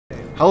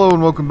Hello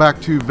and welcome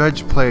back to Veg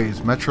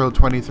Plays Metro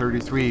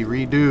 2033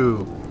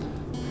 Redo.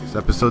 It's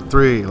episode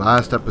 3.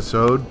 Last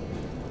episode,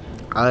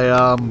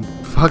 I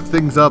fucked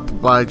things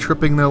up by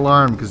tripping the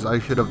alarm because I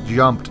should have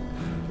jumped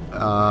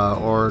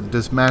or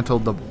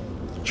dismantled the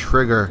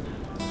trigger.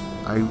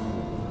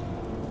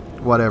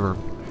 Whatever.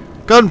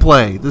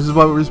 Gunplay. This is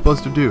what we're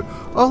supposed to do.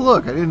 Oh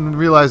look, I didn't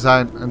realize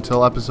that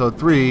until episode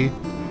 3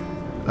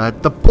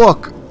 that the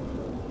book.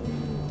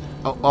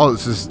 Oh,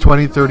 this is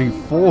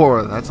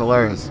 2034. That's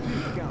hilarious.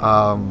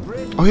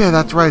 Oh yeah,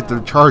 that's right, the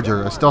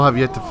charger. I still have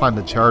yet to find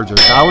the charger.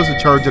 That was the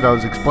charger that I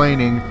was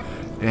explaining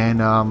in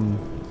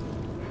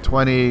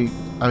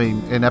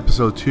in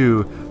episode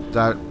 2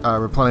 that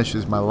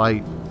replenishes my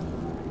light.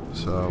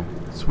 So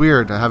it's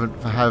weird. I haven't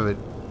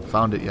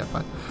found it yet,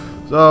 but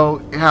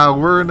so yeah,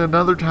 we're in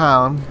another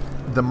town,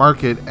 the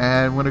market,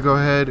 and I'm gonna go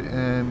ahead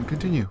and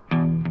continue.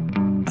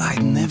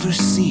 I'd never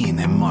seen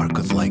a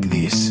market like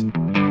this.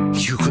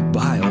 You could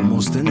buy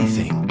almost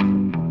anything.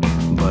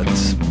 But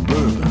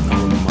Bourbon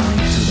owed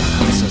money to the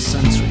Hansa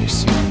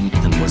sentries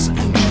and was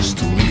anxious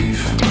to leave.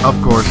 Of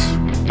course.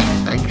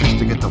 Anxious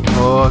to get the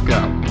fuck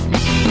out.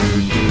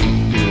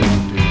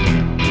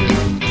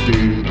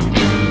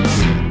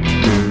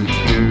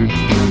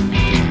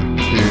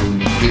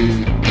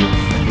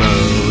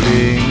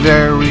 Loading,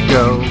 there we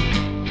go.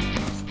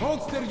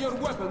 Holster your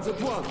weapons at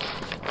once.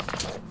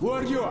 Who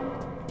are you?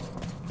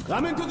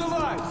 Come into the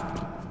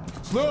light.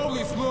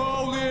 Slowly,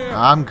 slowly.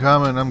 I'm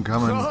coming.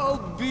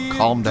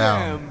 Calm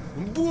down.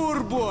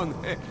 Bourbon.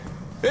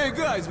 Hey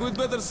guys, we'd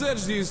better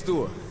search these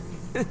two.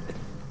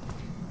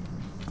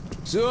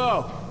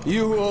 So,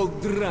 you all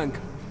drunk.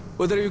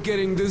 What are you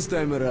carrying this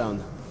time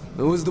around?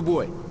 And who's the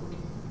boy?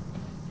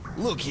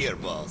 Look here,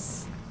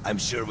 boss. I'm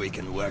sure we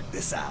can work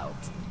this out.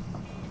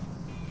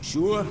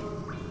 Sure?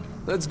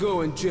 Let's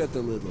go and chat a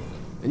little.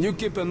 And you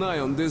keep an eye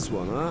on this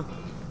one, huh?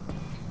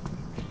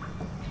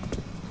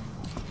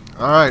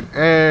 Alright,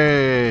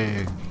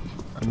 hey!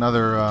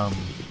 Another,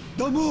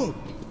 Don't move!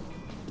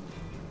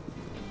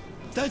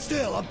 Stand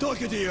still, I'm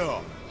talking to you!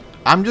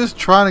 I'm just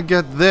trying to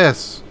get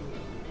this.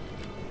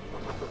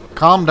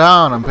 Calm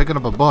down, I'm picking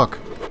up a book.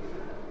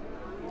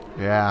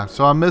 Yeah,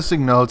 so I'm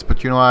missing notes,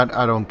 but you know what?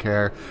 I don't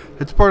care.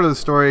 It's part of the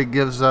story. It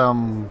gives,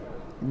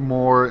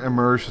 more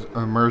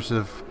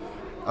immersive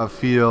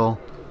feel,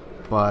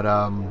 but,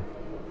 I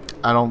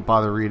don't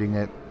bother reading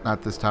it,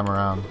 not this time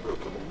around.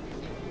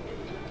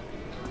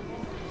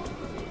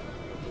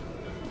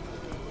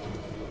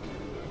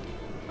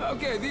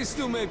 Okay, these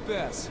two may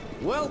pass.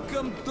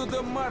 Welcome to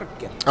the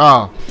market.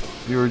 Oh,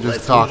 you were just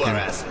Let's talking. move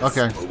our asses.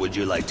 Okay. Or would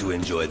you like to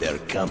enjoy their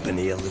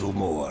company a little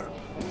more?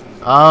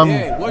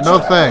 Hey, No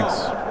thanks.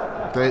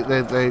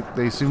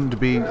 They seem to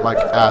be like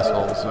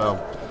assholes, so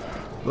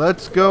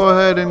let's go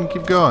ahead and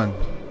keep going.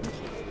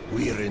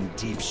 We're in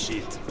deep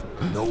shit.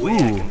 No way I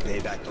can pay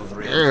back those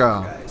real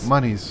Yeah, guys.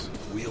 monies.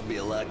 We'll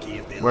be lucky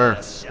if they Where? let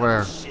us shout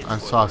Where? shit I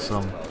for saw the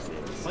some. rest of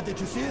it. But did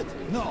you see it?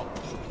 No.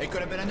 It could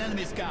have been an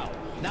enemy scout.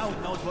 Now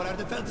it knows what our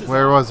defenses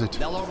Where are. was it?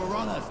 They'll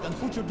overrun us, then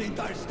butcher the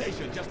entire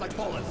station, just like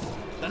bullets.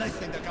 The next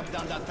thing that comes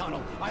down that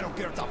tunnel, I don't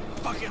care, it's a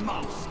fucking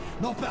mouse.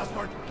 No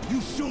password, you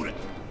shoot it.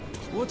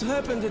 What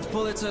happened at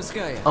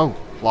Politsevskaya? Oh,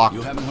 locked.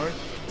 You haven't heard?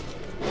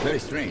 Very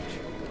strange.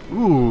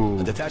 Ooh.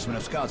 A detachment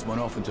of scouts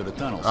went off into the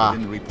tunnel, so Ah,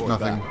 didn't report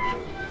nothing. back.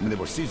 When they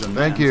were seasoned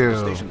Thank men, so you. the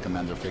station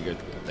commander figured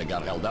they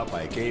got held up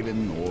by a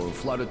cave-in or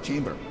flooded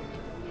chamber.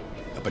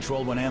 A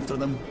patrol went after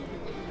them.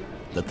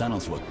 The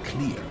tunnels were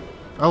clear.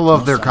 I love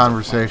No their signs of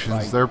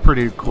conversations. fight, They're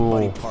pretty no body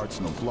cool. parts,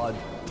 no blood.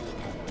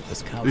 The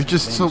scouts It's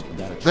just so. vanished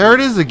without a There it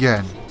trace. is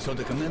again. So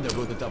the commander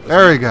wrote it up as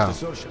There we a go.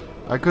 desertion.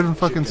 I couldn't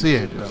fucking see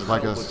it. It's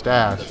like a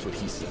stash. That's what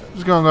he said. I'm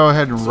just gonna go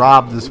ahead and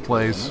rob this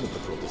place.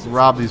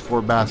 Rob these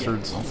poor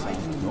bastards.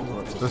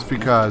 Just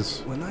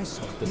because. When I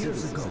saw it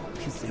years ago,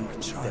 there were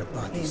charred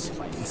bodies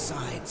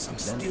inside some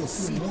steel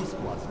seat.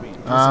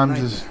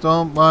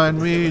 Don't mind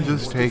me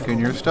just taking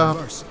your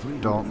stuff.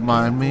 Don't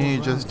mind me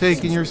just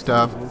taking your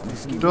stuff.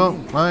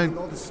 Don't mind.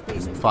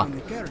 Fuck.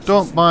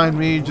 Don't mind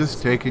me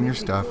just taking your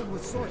stuff.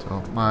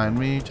 Don't mind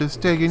me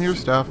just taking your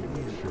stuff.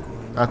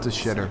 That's a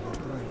shitter.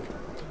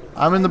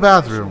 I'm in the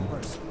bathroom.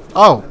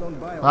 Oh.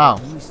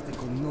 Wow.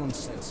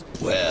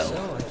 Well,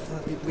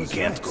 we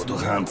can't go to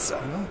Hansa.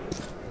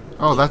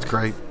 Oh, that's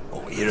great.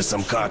 Oh, here's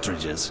some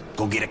cartridges.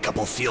 Go get a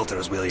couple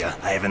filters, will ya?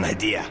 I have an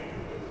idea.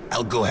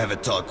 I'll go have a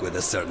talk with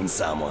a certain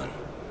someone.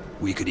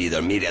 We could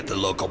either meet at the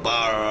local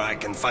bar or I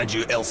can find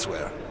you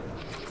elsewhere.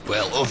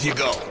 Well, off you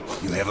go.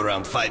 You have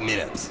around 5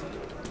 minutes.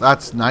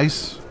 That's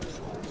nice.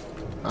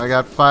 I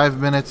got 5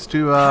 minutes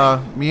to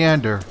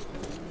meander.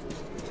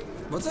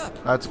 What's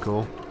up? That's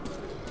cool.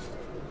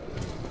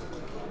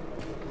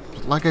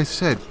 Like I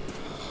said,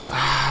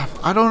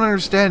 I don't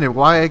understand it.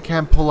 Why I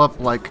can't pull up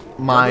like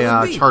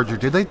my charger?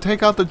 Did they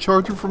take out the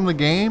charger from the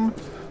game?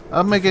 That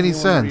doesn't make any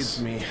sense.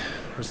 Me,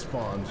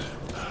 respond.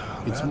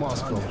 It's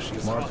Moscow.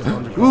 Market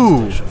underground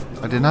Ooh, station.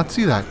 I did not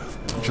see that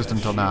just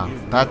until now.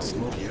 That was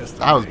This is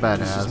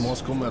badass.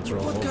 Moscow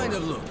Metro. What kind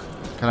of look?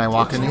 Can I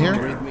walk in here?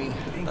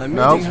 I'm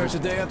Nope. meeting her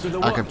today after the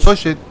I can watch.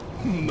 push it.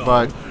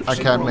 but I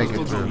can't make it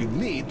We through.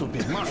 need to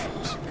pick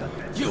mushrooms.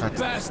 You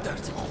bastard!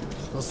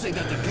 I'll say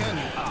that again,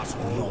 you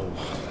asshole.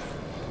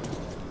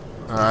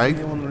 Alright.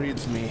 Anyone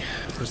reads me,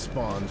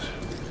 respond.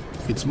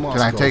 It's Moscow.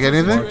 Can I take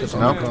anything? Market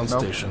Nope, underground nope.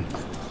 station.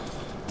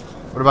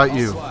 What about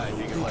you?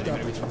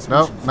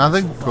 Nope,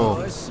 nothing?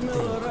 Cool.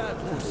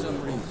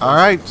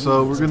 Alright,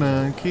 so we're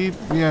gonna keep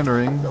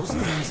meandering.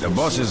 The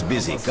boss is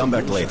busy. Come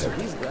back later.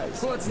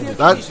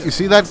 You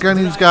see that gun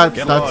he's got?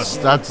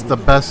 That's the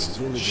best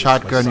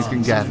shotgun you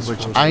can get,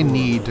 which I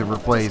need to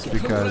replace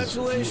because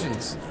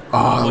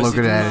oh, look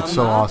at that, it's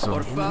so awesome.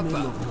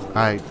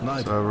 Alright,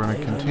 so we're gonna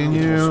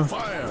continue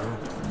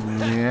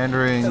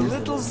meandering.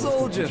 Little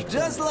soldier,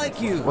 just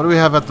like you. What do we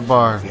have at the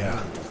bar?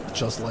 Yeah,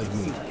 just like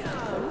me.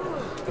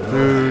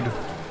 Food.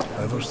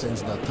 Ever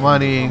since that time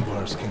Money. the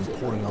vampires came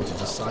pouring out of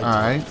the side,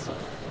 Alright.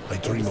 I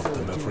dream of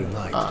them every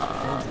night.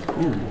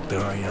 There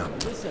I am,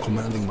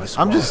 commanding my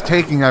squad. I'm just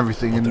taking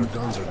everything, Their and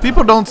guns are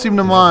people don't seem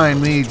to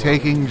mind me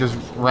taking just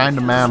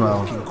random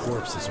ammo.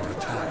 corpses are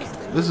attacking.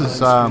 This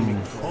is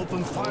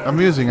Open fire.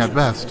 amusing at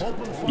best.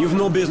 You've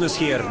no business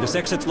here. This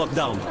exit's locked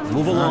down.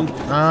 Move along.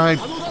 Alright,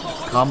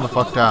 calm the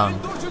fuck down.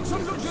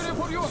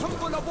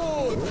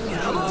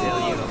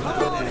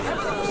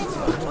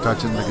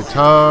 Touching the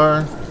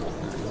guitar.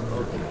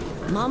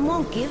 Mom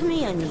won't give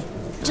me any.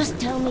 Just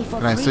tell me for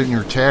Can I free. sit in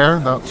your chair?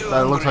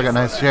 That looks like a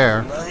nice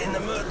chair. Not in the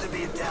mood to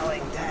be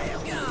telling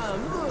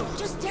tales.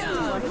 Just tell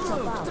me what it's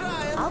about.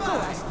 I'll go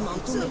ask Mom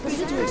to make a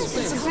video.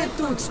 It's a bit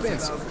too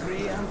expensive.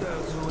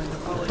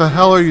 What the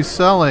hell are you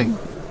selling?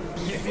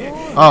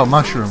 Oh,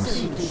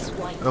 mushrooms.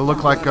 They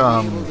look like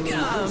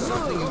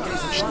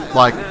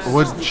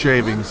wood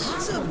shavings.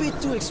 It's a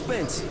bit too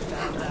expensive.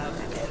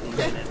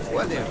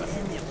 Whatever.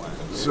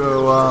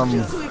 So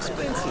Too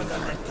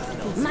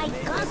expensive. My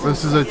cousin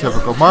this is a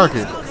typical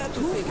market.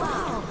 too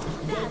far.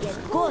 They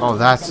get good. Oh,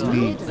 that's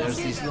neat. There's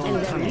this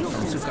long tunnel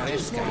from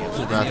Sukharevskaya to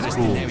the That's nearest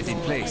cool. inhabited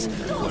place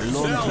where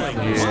lone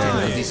travelers Yeah.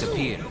 tend to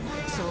disappear.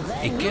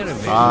 A caravan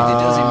with a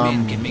dozen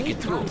men can make it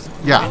through.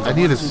 Yeah, I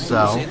need to Say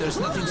sell. there's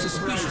nothing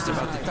suspicious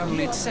about the tunnel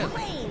itself.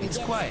 It's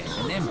quiet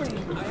and empty.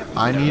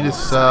 I need to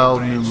sell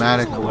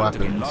pneumatic No one to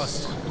be weapons.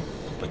 lost.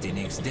 But the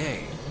next day,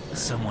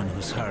 someone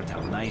who's heard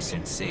how nice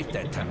and safe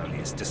that tunnel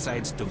is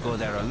decides to go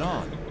there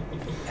alone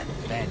and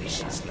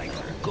vanishes like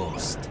a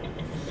ghost.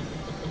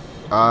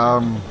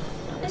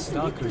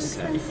 Stalkers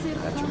say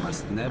that you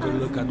must never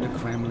look at the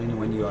Kremlin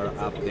when you are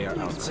up there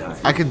outside.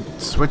 I can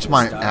switch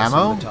my Stars ammo?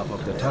 on the top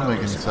of the Doesn't make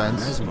any towers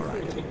sense.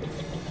 mesmerize you.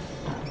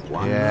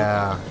 One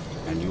Yeah.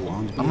 look, and you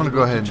won't be I'm gonna able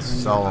go ahead to and turn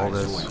sell your all eyes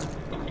this. away.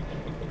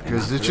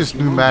 Because it's just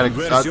pneumatic.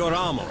 Where's your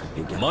ammo?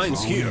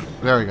 Mine's here.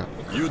 There we go.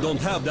 You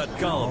don't have that All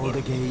caliber.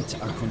 the gates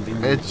are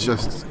convenient. It's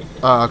just...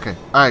 Oh, okay.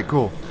 Alright,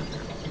 cool.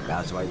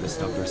 That's why the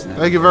stalkers never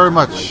Thank you go very to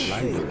much. the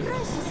library.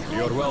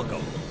 You're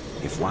welcome.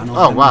 If one of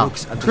Oh, them wow.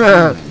 looks at the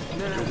Kremlin,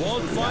 You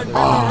won't find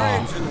many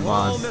names in come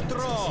Wall on.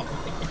 Metro.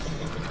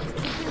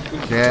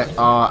 Okay,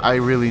 I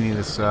really need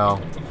to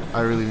sell.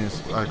 I really need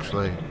to...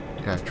 Actually,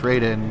 yeah,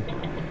 trade in.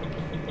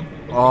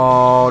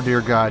 Oh,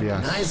 dear God,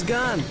 yes. Nice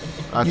gun.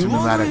 That's a You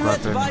won't pneumatic regret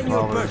weapon. buying your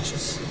Probably.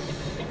 purchase.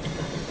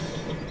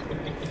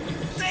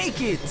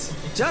 Take it.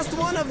 Just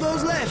one of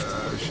those left.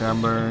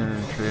 Chamber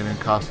trading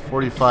cost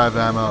 45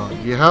 ammo.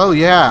 Yeah, hell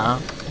yeah.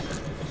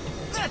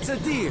 That's a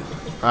deal.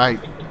 Alright,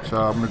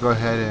 so I'm gonna go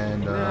ahead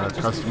and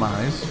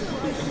customize.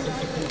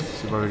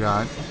 See what we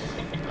got.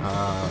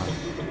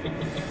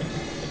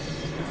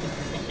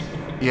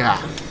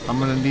 Yeah, I'm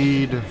gonna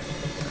need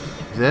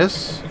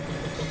this.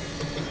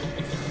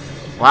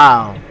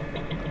 Wow,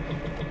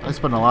 I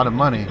spent a lot of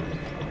money.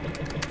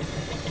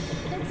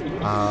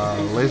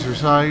 Laser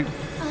sight.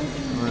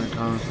 When it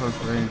comes close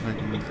range,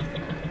 making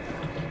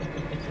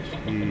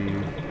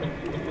speed.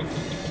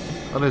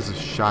 What is a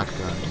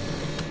shotgun?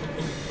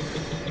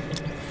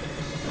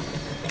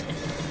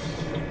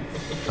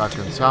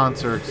 Shotgun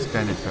silencer,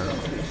 extended barrel.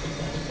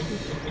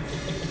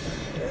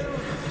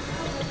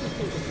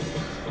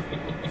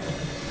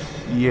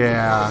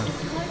 Yeah.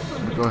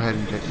 I'm gonna go ahead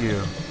and get you.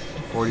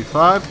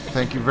 45.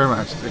 Thank you very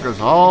much. There goes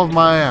all of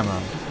my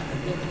ammo.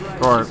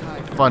 Or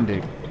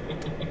funding.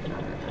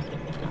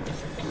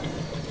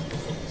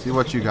 See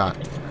what you got.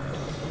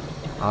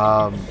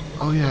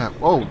 Oh yeah.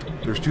 Oh,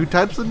 there's two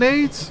types of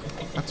nades?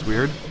 That's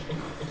weird.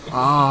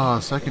 Ah,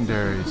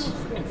 secondaries.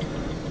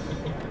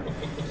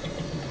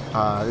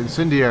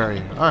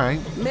 Incendiary. Alright.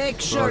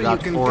 Make So I sure you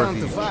got can 4 of count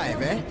to each.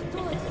 5, eh?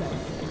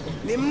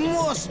 The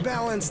most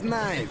balanced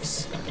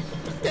knives.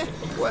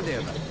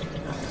 Whatever.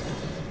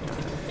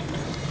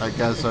 I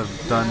guess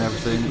I've done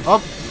everything. Oh!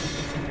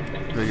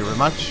 Thank you very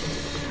much.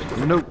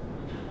 Nope.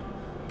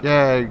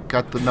 Yay,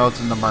 got the notes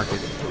in the market.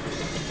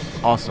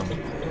 Awesome.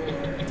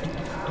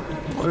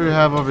 What do we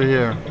have over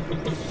here?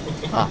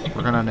 Ah,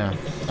 working on there.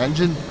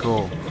 Engine?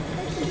 Cool.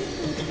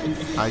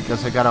 I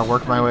guess I gotta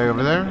work my way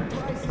over there?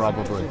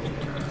 Probably.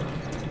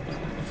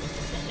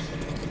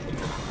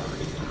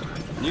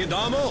 Need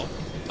ammo?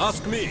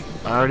 Ask me.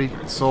 I already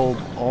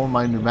sold all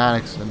my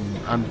pneumatics and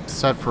I'm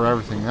set for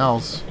everything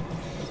else.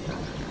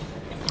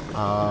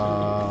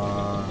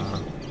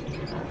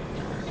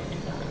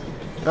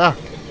 Ah,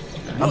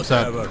 I'm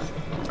set.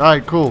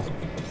 Alright, cool.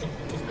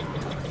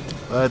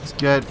 Let's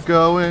get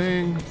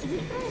going.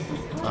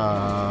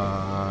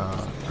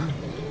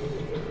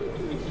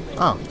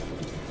 Oh.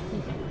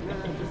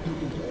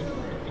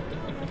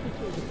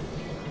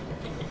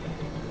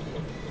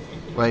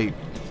 Wait.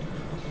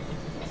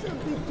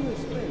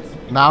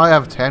 Now I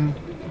have 10?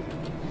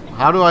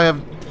 How do I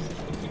have...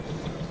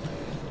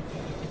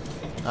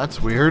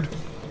 That's weird.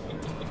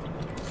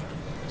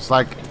 It's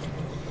like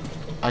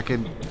I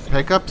can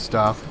pick up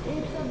stuff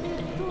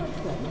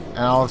and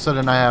all of a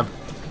sudden I have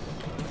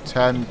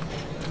 10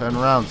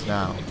 rounds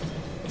now.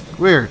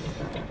 Weird.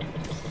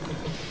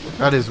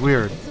 That is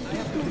weird.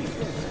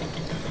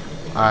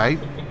 Alright.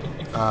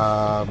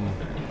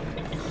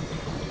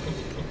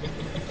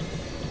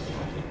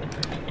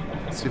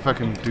 Let's see if I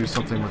can do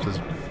something with this.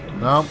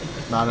 Nope,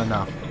 not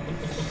enough.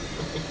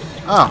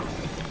 Oh.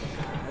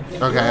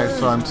 Okay,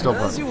 so I'm still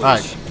broke.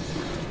 Alright.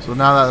 So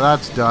now that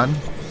that's done,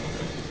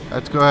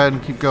 let's go ahead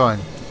and keep going.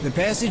 The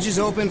passage is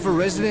open for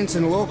residents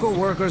and local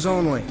workers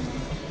only.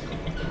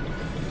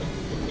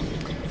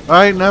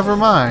 Alright, never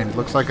mind.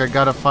 Looks like I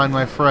gotta find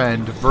my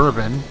friend,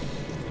 Bourbon.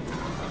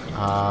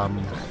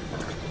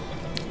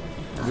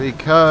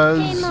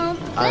 Because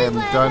I am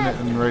done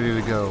and ready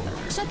to go.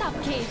 Shut up,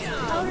 Kate.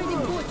 I already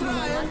bought you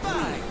one.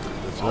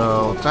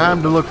 So,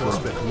 time to look for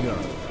him.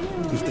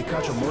 If they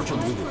catch a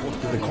merchant with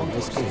it, they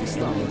confiscate his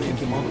stuff and take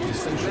him out of the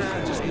station.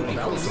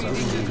 Allison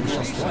doesn't even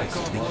trust twice.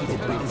 They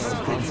keep bringing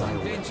some exile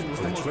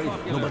for the trade.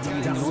 Nobody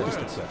even noticed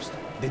at first.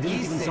 They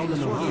didn't even sell them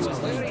the house.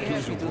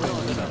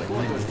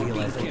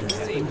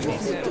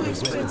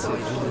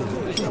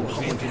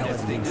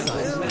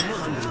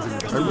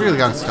 I really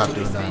gotta stop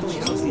doing that.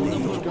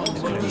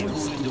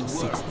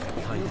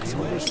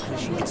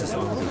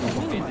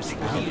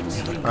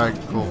 Alright,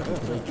 cool.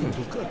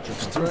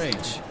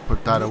 Strange.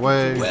 Put that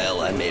away.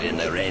 Well, I made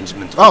an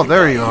arrangement. Oh,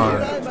 there you are.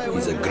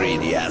 He's a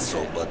greedy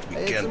asshole, but we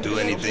can't do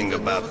anything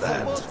about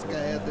that.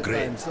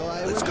 Great.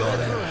 Let's go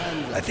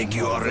then. I think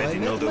you already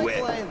know the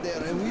way.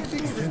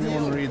 If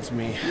anyone reads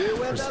me,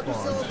 respond.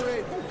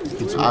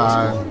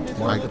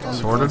 I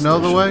sort of know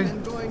the way.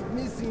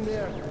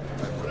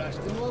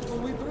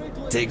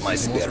 Take my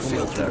spare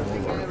filter.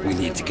 We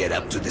need to get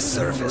up to the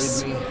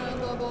surface.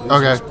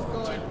 Okay.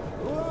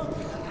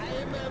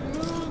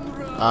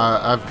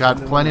 I've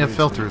got plenty of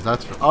filters.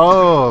 That's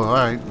oh, all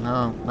right.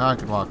 Now I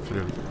can walk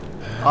through.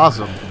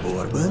 Awesome.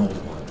 Bourbon?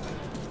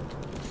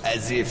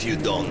 As if you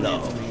don't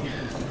know.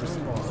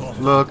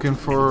 Looking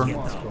for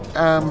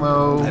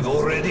ammo. I've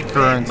already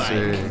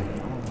currency.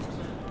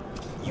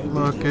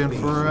 Looking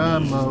for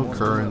ammo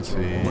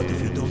currency. What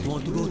if you don't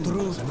want to go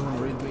through?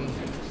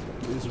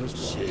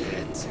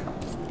 Shit.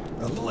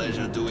 A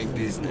pleasure doing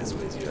business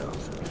with you.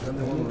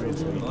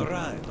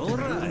 Alright,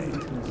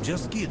 alright.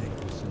 Just kidding.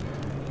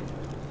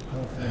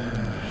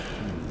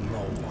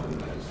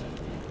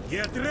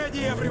 Get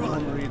ready,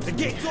 everyone! The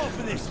gate's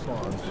opening!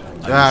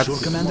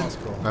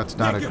 That's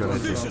not a good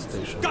idea.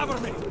 Cover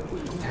me!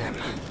 Damn.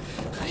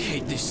 I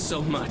hate this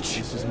so much.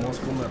 This is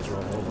Moscow Metro,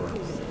 over.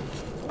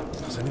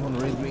 Does anyone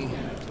read me?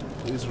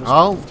 Please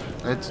respond.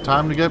 Oh, it's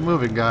time to get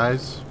moving,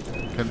 guys.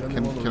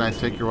 Can I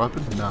take your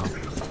weapon? No.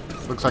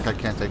 Looks like I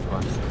can't take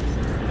one.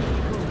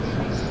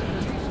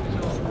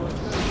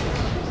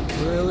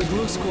 Well, it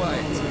looks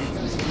quiet.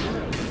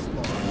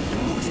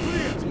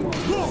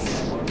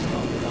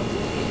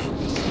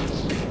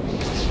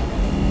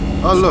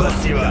 Oh, look.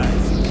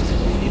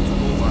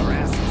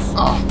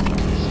 Oh,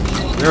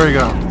 there we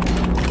go.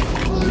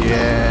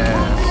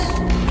 Yes.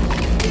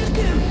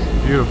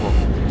 Beautiful.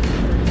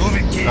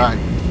 Alright.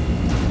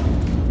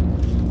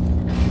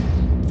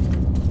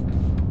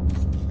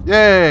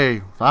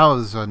 Yay! That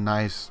was a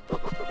nice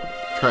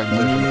transition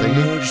When we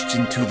thingy. emerged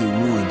into the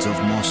ruins of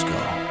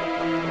Moscow,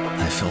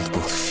 I felt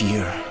both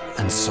fear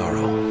and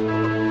sorrow.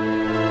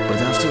 But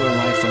after a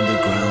life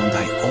underground,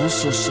 I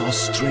also saw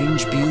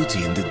strange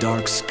beauty in the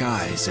dark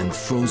skies and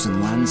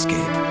frozen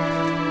landscape.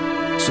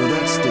 So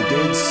that's the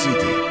dead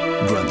city,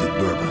 grunted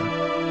Bourbon.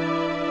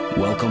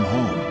 Welcome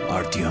home,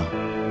 Artyom.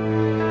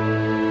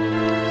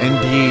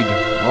 Indeed.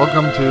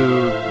 Welcome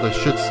to the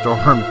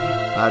shitstorm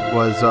that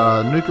was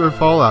nuclear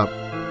fallout.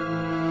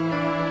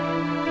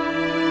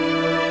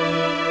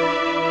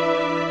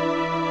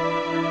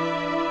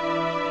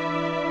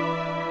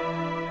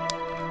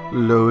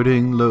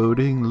 Loading,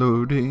 loading,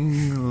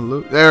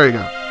 loading, there we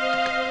go.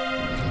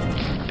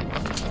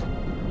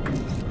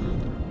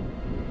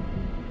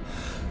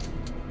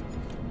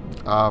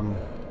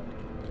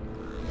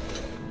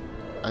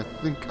 I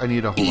think I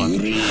need a hold on. Be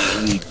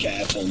really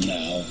careful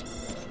now.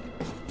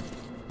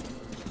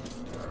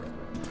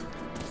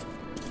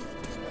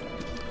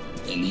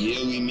 And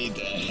here we meet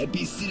a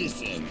happy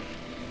citizen.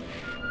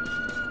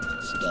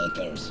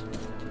 Stalkers.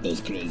 Those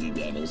crazy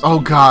devils. Oh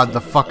god,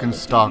 the fucking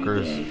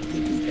stalkers.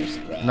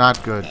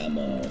 Not good.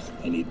 Ammo,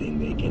 anything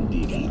they can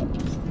dig up.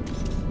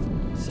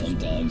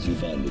 Sometimes you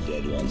find the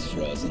dead ones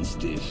frozen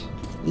stiff,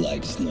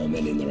 like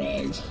snowmen in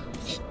rags.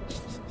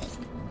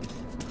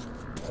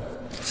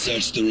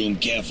 Search the room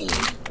carefully.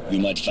 We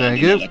might find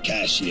another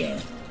cache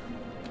here.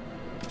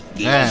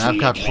 Man, I've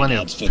got plenty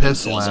of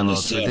pistol ammo.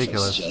 It's surface,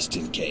 ridiculous. just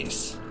in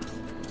case.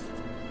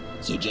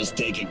 So just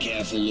take a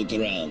careful look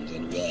around,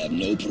 and we'll have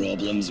no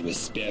problems with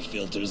spare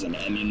filters and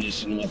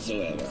ammunition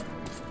whatsoever.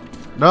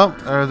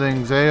 Nope,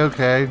 everything's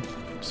a-okay.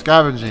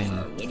 Scavenging.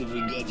 What have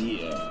we got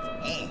here?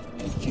 Ah,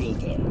 a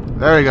filter.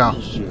 There we go.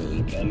 Will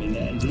surely come in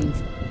handy.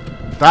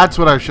 That's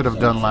what I should have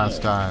done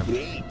last time.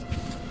 Great.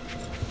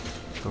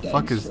 The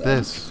fuck is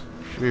this?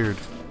 Weird.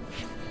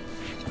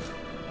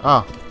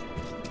 Oh.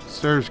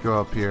 Stairs go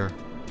up here.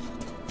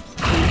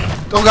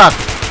 Oh god!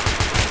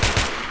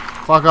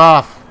 Fuck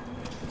off.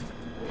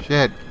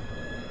 Shit.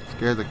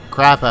 Scared the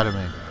crap out of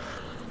me.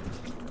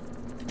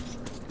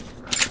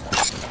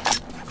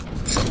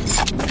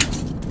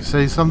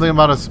 Say something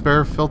about a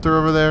spare filter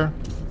over there?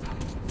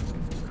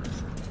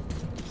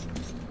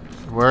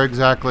 Where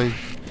exactly?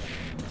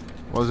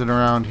 Was it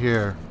around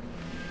here?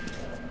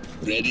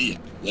 Ready?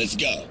 Let's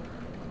go.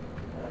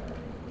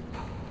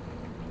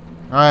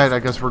 Alright, I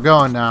guess we're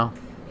going now.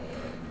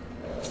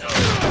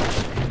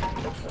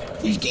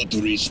 We've got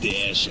to reach the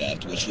air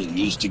shaft, which we'll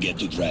use to get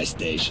to Tri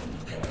Station.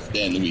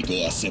 Then we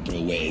go our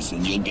separate ways,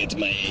 and you'll get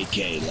my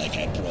AK like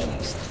I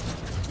promised.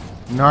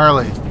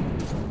 Gnarly.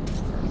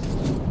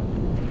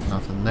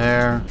 Nothing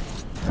there.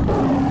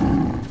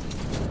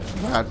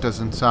 That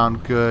doesn't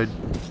sound good.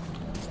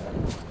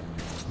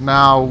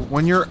 Now,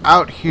 when you're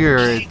out here,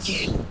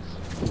 it's...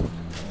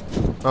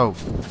 Oh.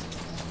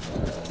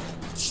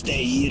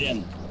 Stay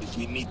hidden. If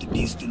we meet the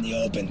beast in the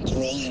open,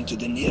 crawl into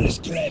the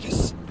nearest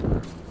crevice.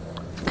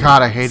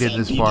 God, I hated Some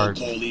this people part.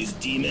 call these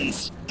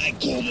demons. I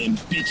call them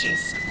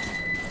bitches.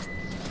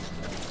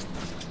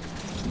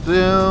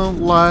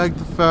 Don't like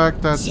the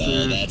fact that So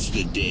there's... that's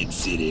the dead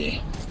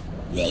city.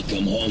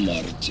 Welcome home,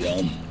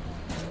 Artyom.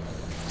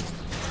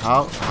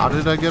 How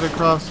did I get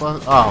across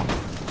last... Oh.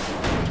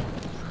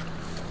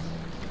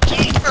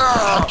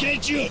 I'll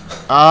get you.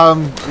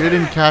 You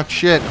didn't catch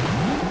shit.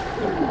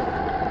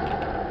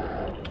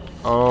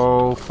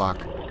 Oh, fuck.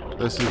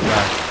 This is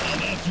bad.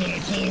 And that's what I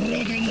call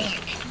rock luck.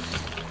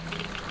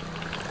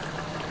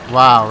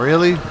 Wow,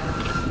 really?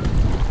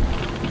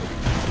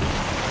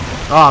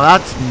 Oh,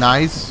 that's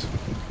nice.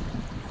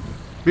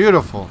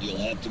 Beautiful. You'll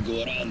have to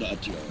go around,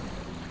 Artyom.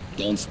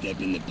 Don't step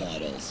in the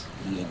puddles.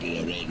 You'll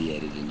get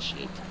irradiated and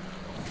shit.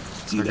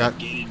 See that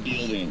gated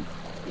building?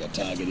 Your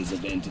target is a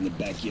vent in the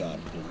backyard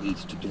that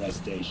leads to Tri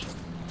Station.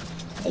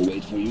 I'll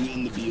wait for you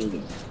in the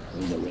building.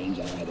 There's a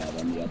ranger hideout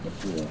on the upper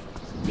floor.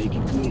 Make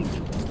it quick.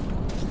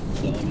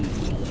 Don't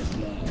kill us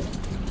now.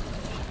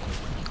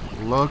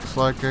 Looks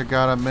like I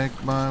gotta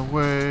make my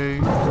way.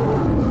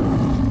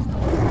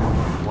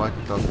 What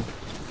the...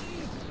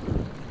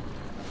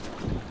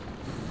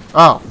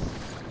 Oh.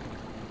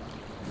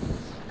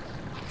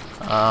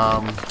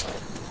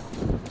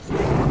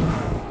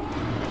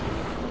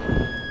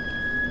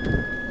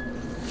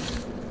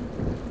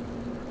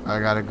 I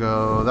gotta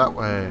go that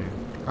way.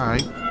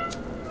 Alright.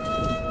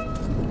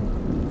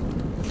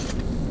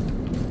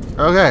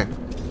 Okay.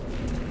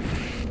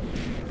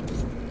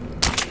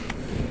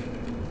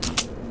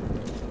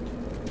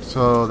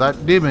 So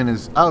that demon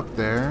is out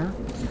there.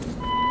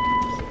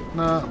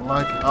 Not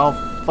like... Oh,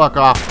 fuck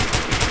off.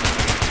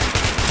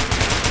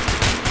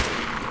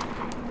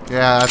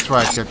 Yeah, that's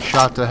right. Get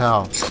shot to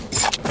hell.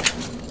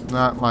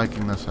 Not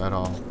liking this at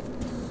all.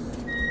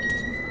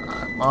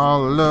 I'm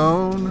all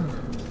alone.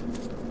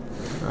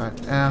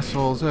 Got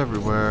assholes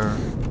everywhere.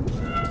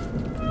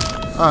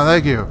 Oh,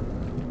 thank you.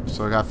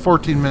 So I got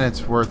 14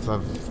 minutes worth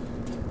of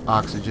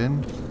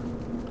oxygen.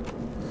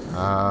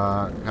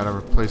 Gotta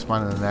replace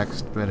mine in the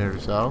next minute or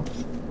so.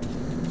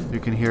 You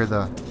can hear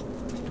the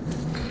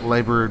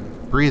labored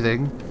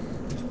breathing.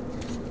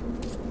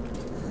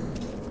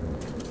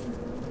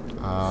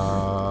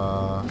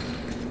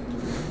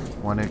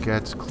 When it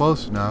gets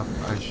close enough,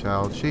 I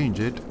shall change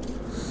it.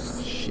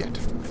 Shit,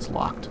 it's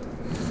locked.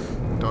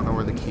 Don't know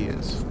where the key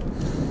is.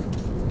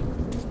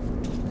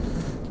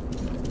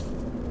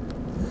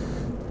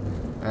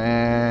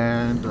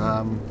 And,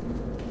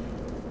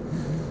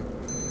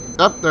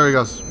 oh, there he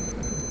goes.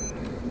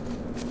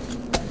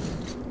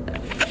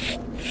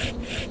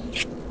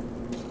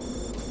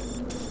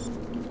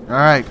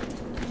 Alright.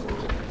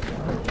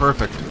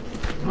 Perfect.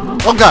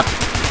 Oh, God!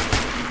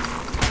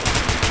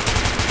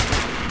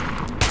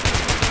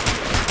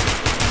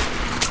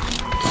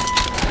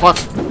 Fuck.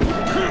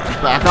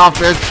 Back off,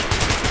 bitch.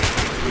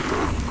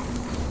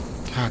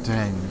 God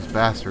dang, these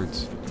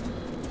bastards.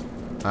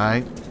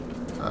 Alright.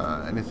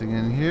 Anything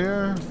in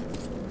here?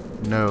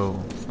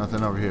 No.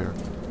 Nothing over here.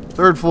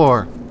 Third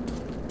floor.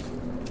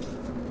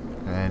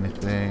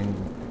 Anything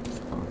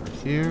over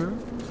here?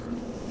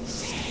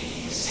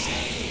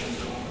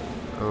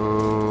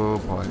 Oh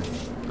boy.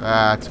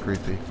 That's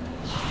creepy.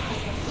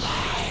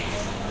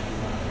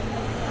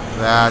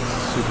 That's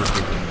super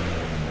creepy.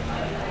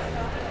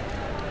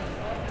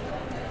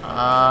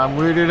 I'm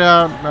weirded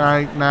out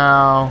right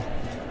now.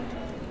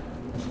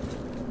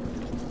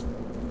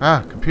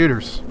 Ah,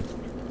 computers.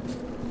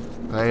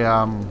 They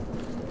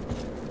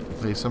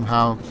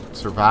somehow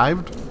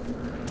survived.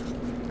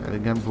 They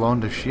didn't get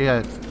blown to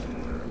shit.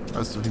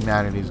 Rest of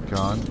humanity's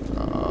gone.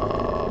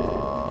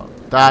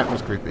 That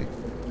was creepy.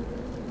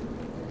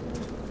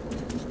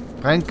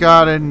 Thank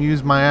God I didn't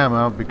use my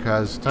ammo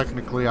because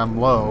technically I'm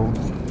low.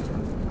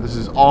 This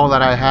is all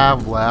that I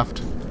have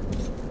left.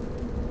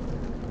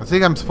 I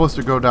think I'm supposed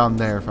to go down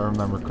there if I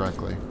remember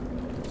correctly.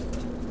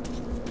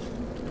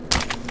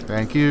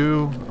 Thank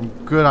you. I'm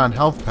good on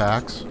health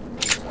packs.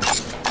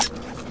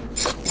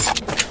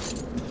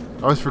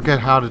 I always forget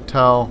how to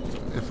tell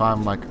if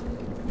I'm like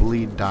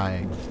bleed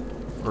dying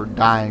or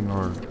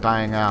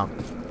dying out.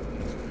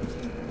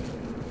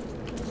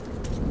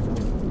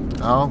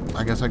 Oh,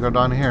 I guess I go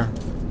down here.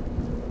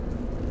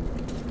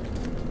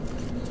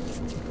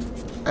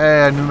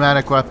 Hey, a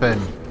pneumatic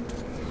weapon.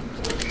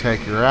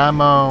 Take your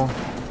ammo.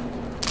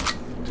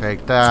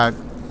 Take that.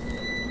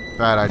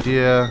 Bad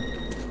idea.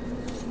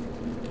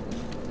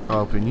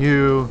 Open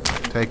you.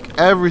 Take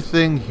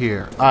everything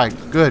here. Alright,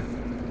 good.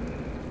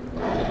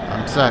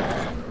 I'm set.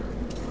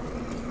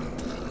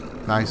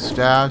 Nice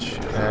stash.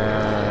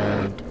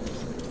 And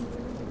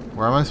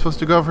where am I supposed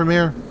to go from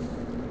here?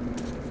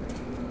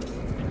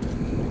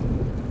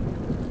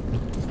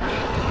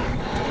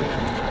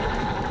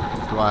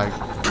 Do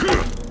I...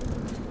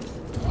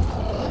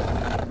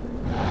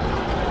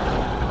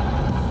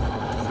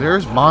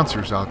 There's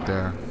monsters out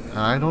there, and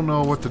I don't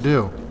know what to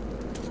do.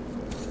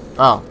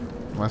 Oh,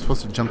 am I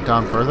supposed to jump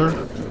down further?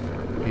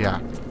 Yeah.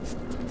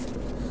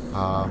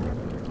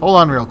 Hold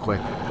on real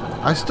quick.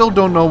 I still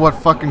don't know what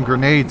fucking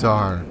grenades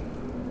are.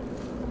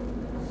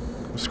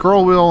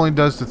 Scroll wheel only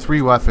does the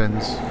 3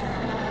 weapons.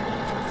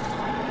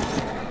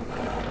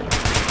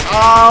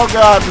 Oh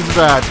god, this is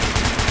bad.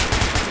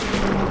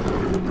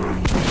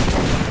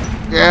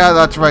 Yeah,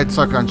 that's right,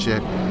 suck on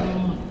shit.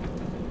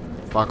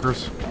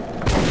 Fuckers.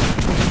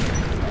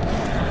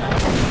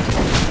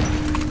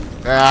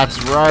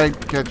 That's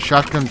right, get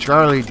Shotgun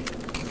Charlie.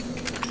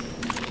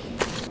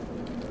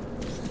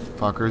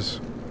 Fuckers.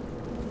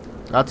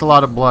 That's a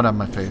lot of blood on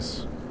my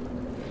face.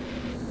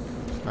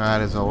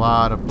 That is a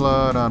lot of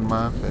blood on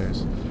my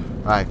face.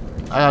 Alright,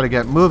 I gotta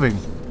get moving.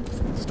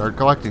 Start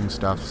collecting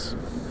stuffs.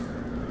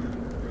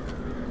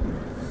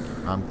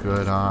 I'm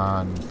good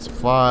on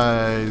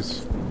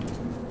supplies.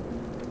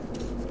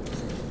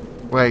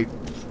 Wait,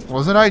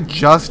 wasn't I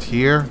just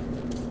here?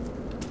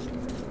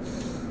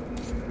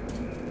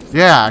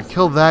 Yeah, I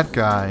killed that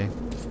guy.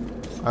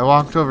 I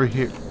walked over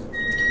here.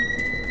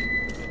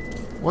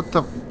 What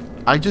the...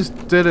 I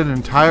just did an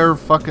entire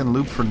fucking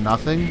loop for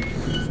nothing?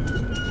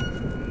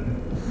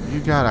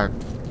 You got a...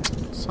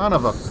 Son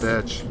of a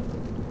bitch.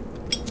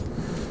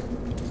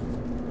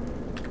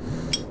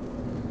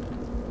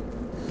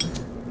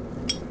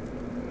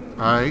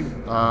 Alright,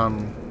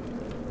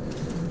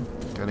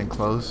 getting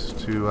close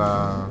to,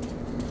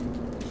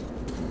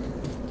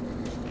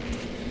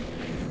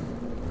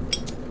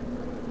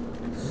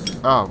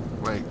 Oh,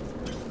 wait.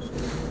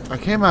 I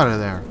came out of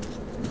there.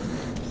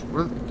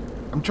 Where...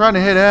 I'm trying to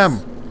hit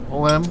M.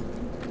 Hold M.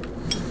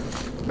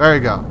 There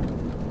you go.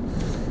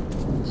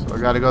 So I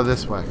gotta go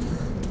this way.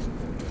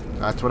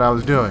 That's what I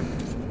was doing.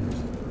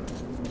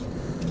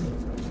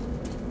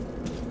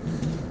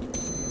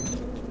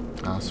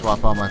 I'll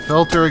swap out my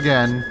filter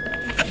again.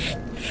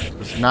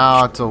 Because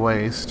now it's a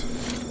waste.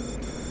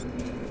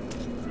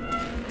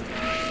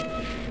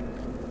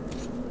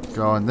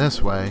 Going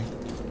this way.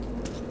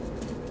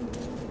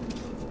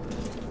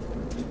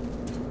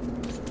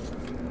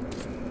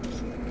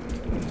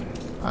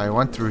 I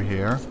went through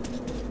here.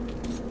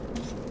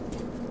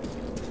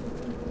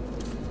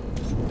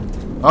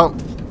 Oh!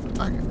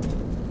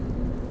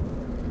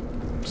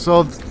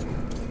 So...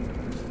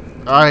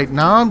 Alright,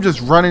 now I'm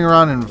just running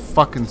around in a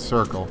fucking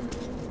circle.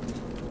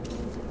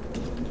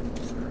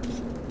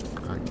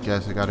 I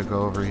guess I gotta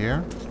go over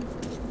here.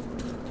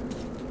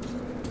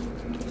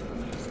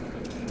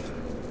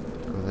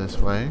 Go this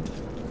way.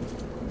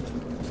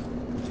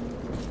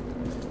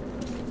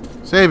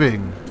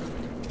 Saving!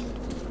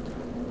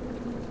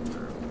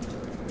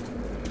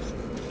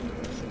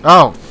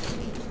 Oh!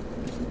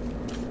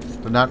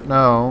 Did not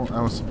know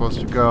I was supposed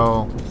to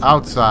go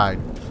outside.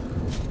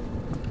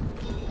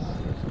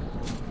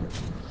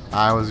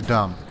 I was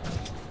dumb.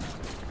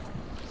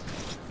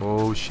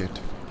 Oh shit.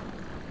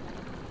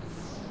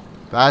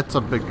 That's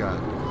a big guy.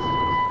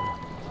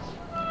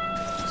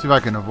 Let's see if I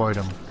can avoid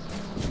him.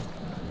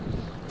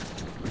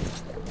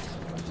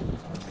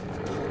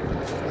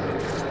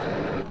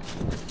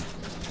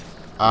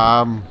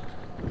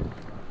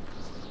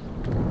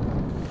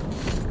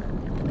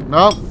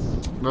 Nope.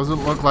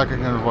 Doesn't look like I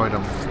can avoid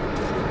him.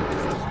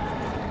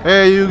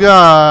 Hey, you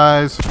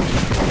guys!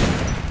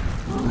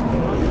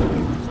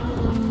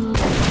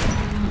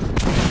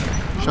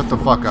 Shut the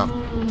fuck up.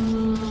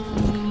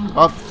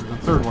 Oh, the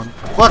third one.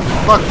 Fuck,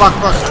 fuck, fuck,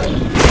 fuck!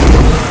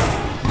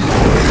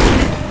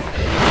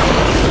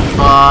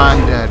 Oh,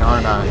 I'm dead,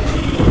 aren't I?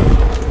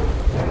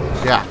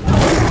 Yeah.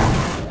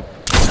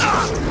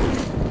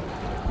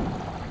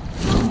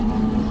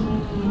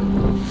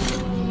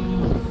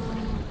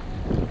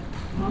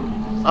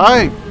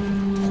 Hey!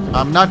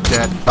 I'm not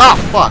dead. Ah,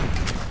 fuck!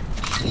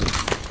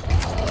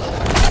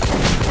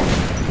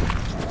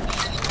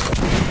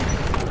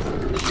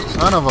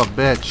 Son of a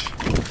bitch.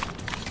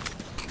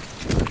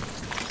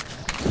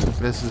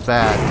 This is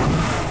bad.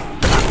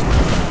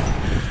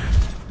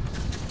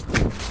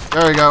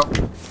 There we go.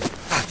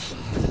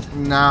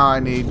 Now I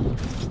need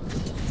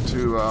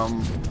to,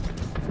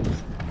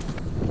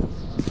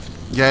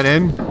 get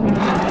in.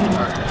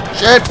 Right.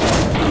 Shit!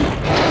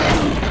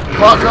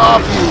 Fuck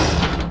off,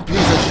 you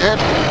piece of shit!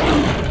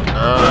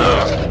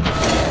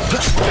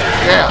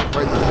 Yeah,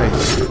 right in the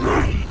face.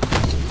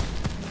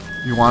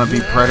 You want to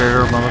be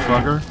Predator,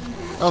 motherfucker?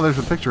 Oh, there's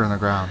a picture in the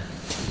ground.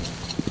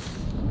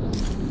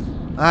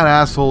 That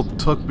asshole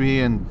took me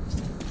and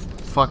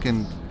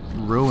fucking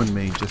ruined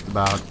me, just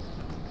about.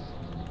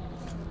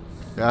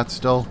 Yeah, it's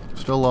still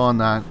low on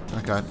that.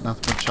 I got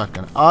nothing but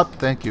shotgun. Oh,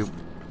 thank you.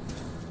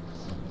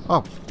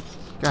 Oh,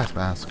 gas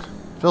mask.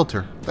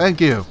 Filter.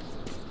 Thank you.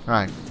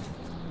 Alright.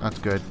 That's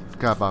good.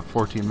 Got about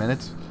 14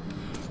 minutes.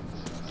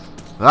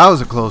 That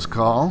was a close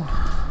call.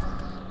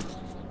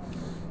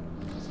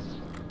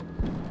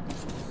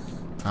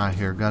 I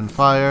hear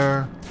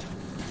gunfire.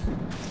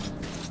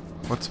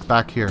 What's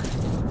back here?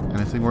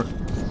 Anything work?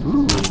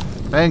 Ooh,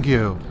 thank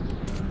you.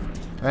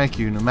 Thank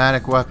you.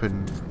 Pneumatic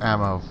weapon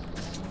ammo.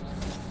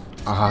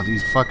 Ah,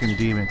 these fucking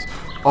demons.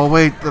 Oh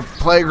wait, the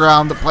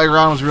playground. The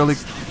playground was really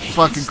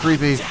fucking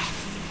creepy.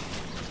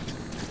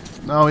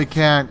 No, he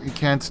can't. He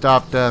can't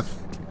stop death.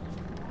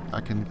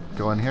 I can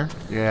go in here?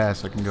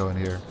 Yes, I can go in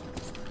here.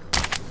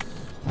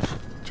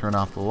 Turn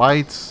off the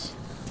lights.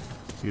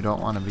 You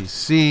don't want to be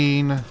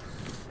seen.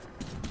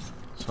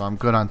 So I'm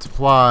good on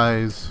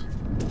supplies.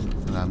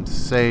 And I'm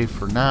safe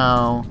for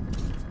now.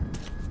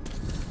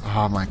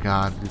 Oh my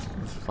god. This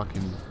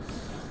fucking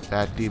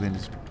bad demon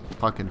is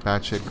fucking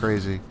batshit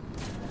crazy.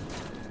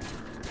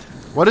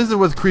 What is it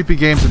with creepy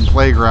games and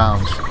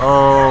playgrounds?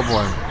 Oh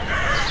boy.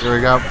 Here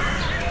we go.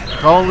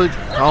 Called it.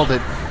 Called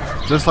it.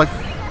 Just like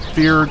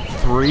Fear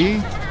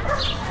 3.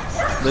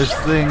 This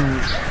thing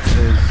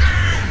is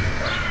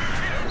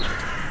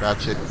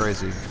batshit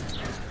crazy.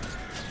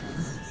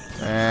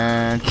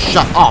 And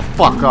shut off.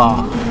 Fuck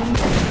off.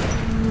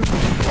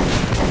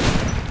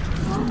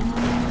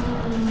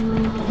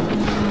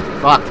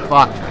 Fuck.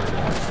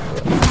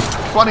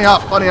 Bunny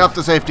up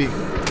to safety.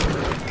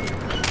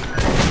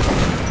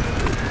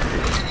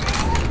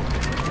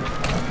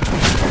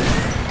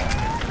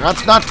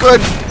 That's not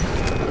good.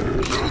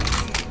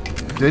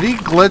 Did he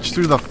glitch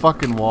through the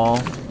fucking wall?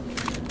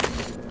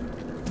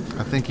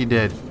 I think he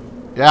did.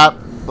 Yep,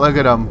 look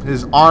at him.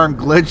 His arm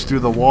glitched through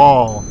the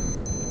wall.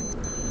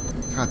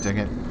 God dang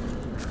it.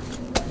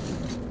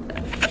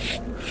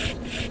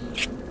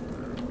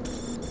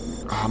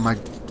 Oh, my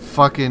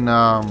fucking,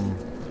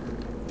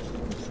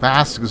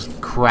 mask is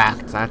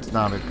cracked. That's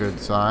not a good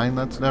sign.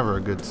 That's never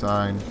a good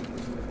sign.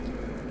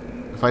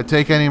 If I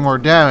take any more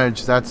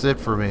damage, that's it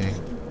for me.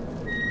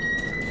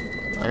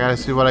 I gotta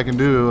see what I can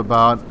do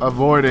about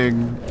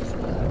avoiding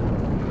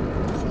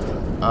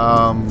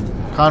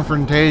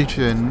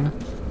confrontation,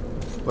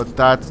 but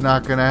that's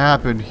not gonna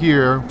happen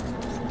here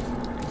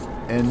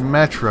in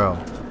Metro.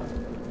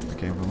 I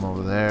came from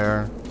over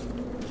there.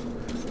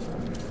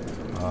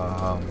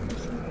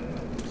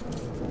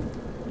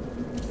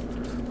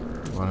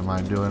 What am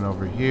I doing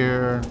over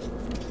here?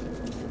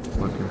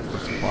 Looking for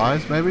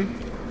supplies, maybe?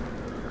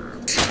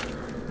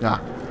 Yeah.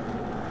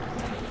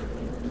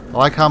 I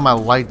like how my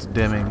light's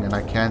dimming and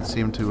I can't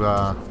seem to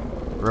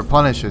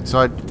replenish it.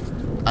 So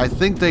I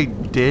think they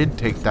did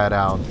take that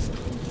out.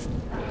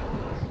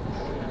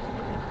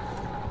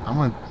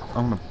 I'm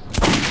gonna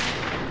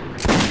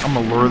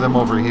lure them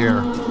over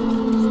here.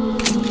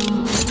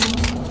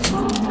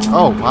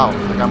 Oh wow,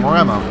 I got more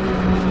ammo.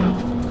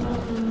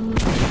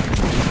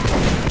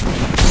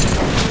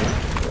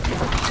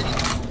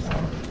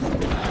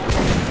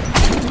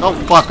 Oh,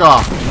 fuck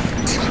off.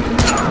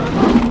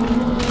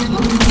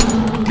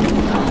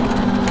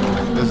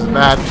 This is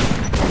bad.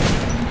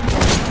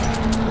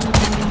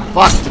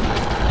 Fuck.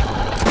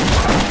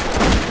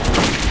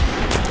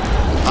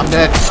 I'm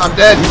dead. I'm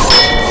dead.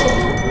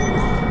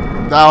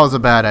 That was a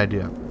bad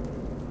idea.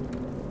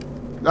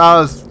 That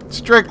was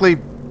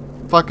strictly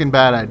fucking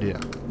bad idea.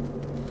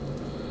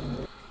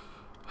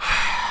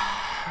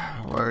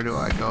 Where do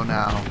I go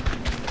now?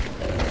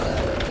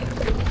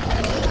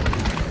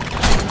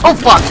 Oh,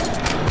 fuck!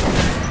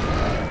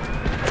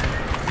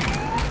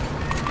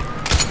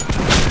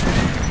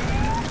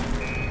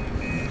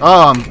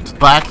 Oh, I'm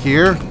back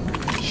here?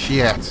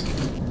 Shit.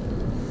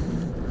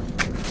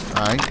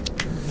 Alright.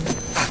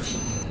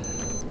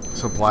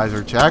 Supplies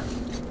are checked.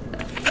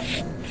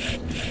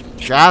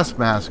 Gas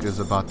mask is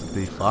about to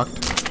be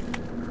fucked.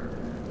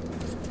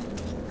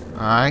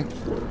 Alright.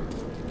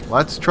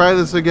 Let's try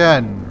this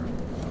again.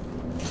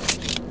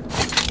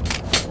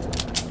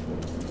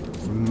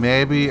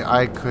 Maybe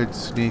I could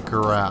sneak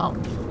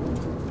around.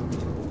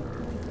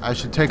 I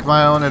should take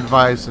my own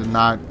advice and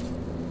not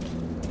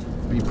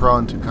be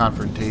prone to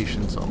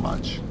confrontation so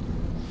much.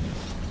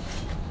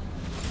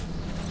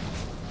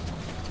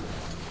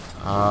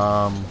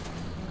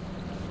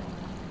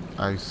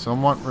 I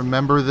somewhat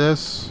remember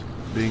this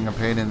being a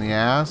pain in the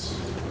ass.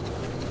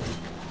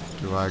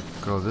 Do I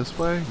go this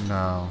way?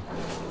 No.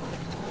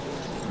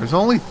 There's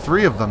only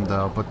 3 of them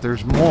though, but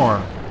there's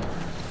more.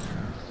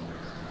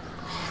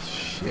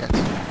 Shit.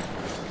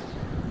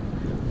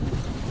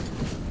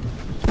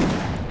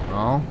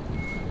 Well,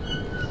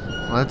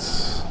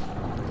 let's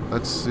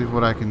see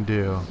what I can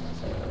do.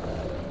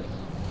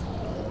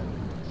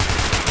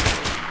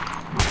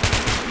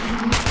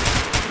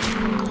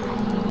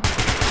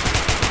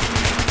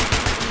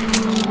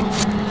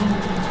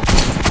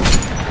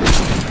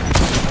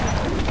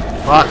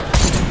 Fuck.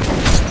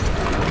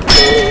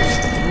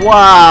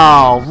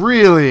 Wow,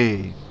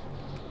 really?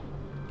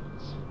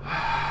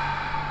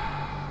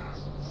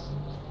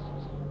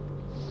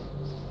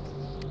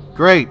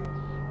 Great.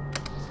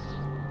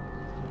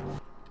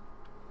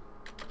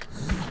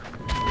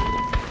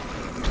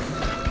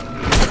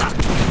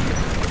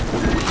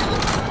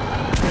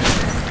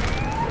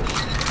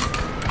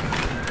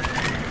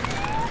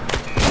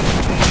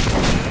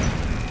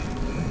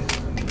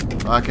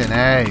 Fucking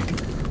A.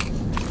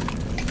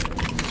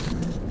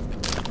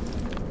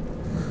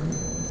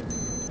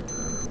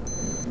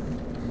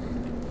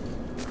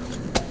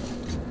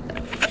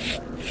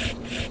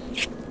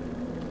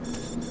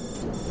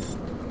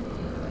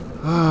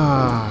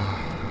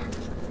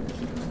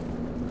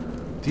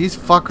 These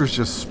fuckers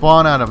just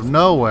spawn out of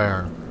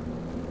nowhere.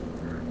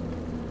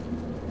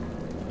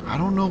 I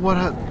don't know what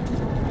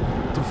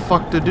the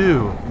fuck to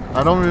do.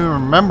 I don't even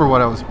remember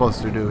what I was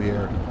supposed to do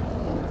here.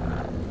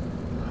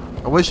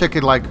 I wish I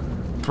could like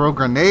throw a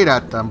grenade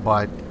at them,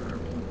 but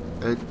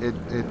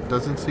it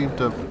doesn't seem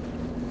to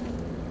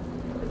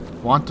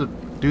want to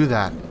do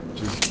that.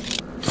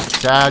 Just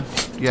sad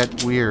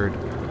yet weird.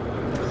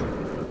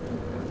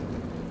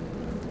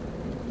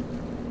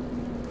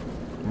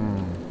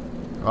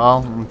 Well,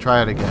 I'm gonna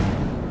try it again.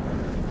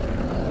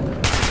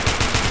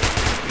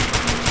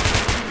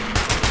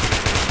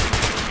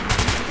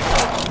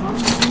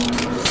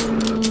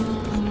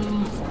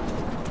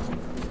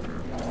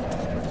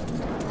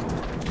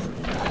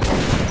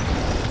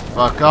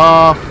 Fuck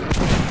off.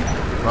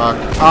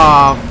 Fuck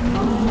off.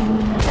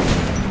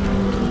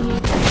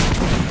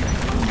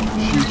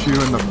 Shoot you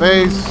in the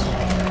face.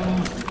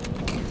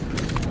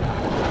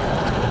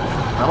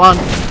 Come on.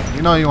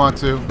 You know you want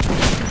to.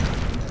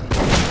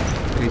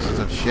 Pieces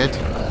of shit.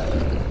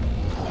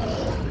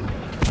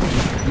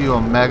 You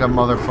Omega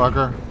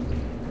motherfucker.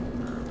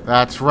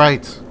 That's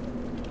right.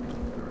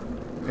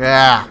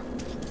 Yeah.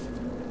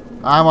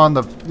 I'm on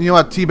the, you know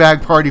what,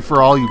 teabag party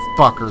for all you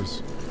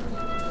fuckers.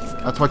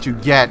 That's what you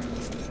get.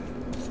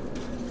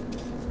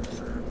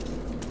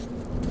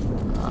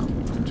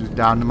 I'm just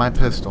down to my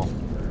pistol.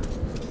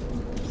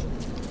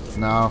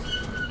 Now,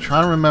 I'm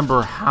trying to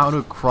remember how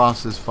to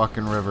cross this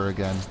fucking river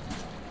again.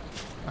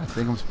 I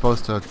think I'm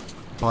supposed to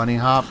bunny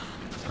hop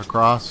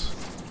across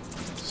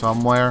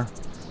somewhere.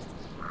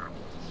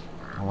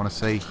 I want to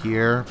say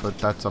here, but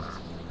that's a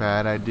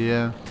bad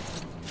idea.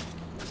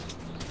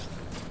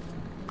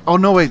 Oh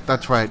no, wait,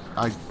 that's right.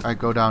 I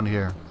go down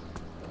here.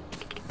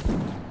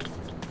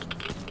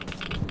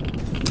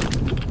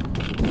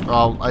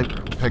 Well, I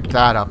picked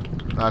that up,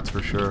 that's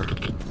for sure.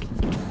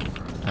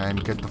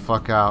 And get the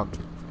fuck out.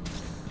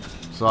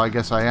 So I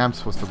guess I am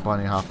supposed to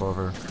bunny hop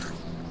over.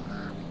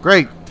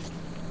 Great.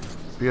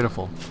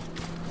 Beautiful.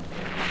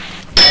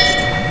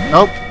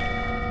 Nope.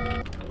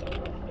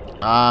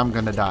 I'm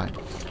gonna die,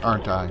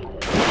 aren't I?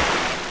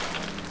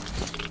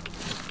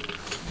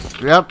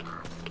 Yep.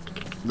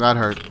 That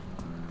hurt.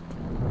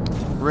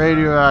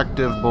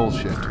 Radioactive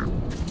bullshit.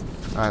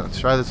 Alright, let's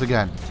try this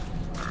again.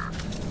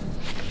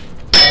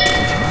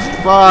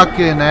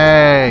 Fucking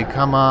A,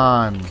 come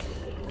on.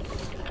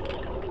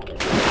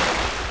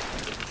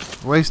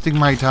 Wasting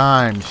my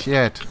time,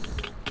 shit.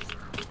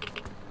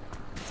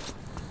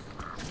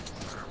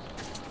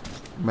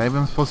 Maybe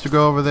I'm supposed to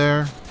go over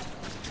there.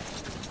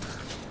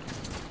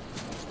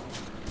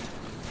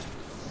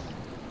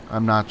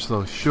 I'm not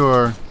so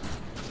sure.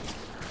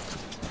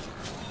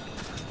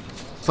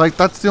 It's like,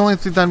 that's the only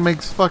thing that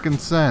makes fucking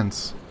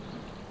sense.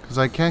 Because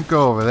I can't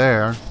go over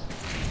there.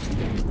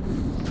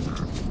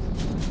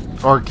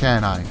 Or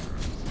can I?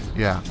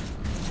 Yeah.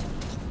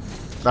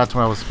 That's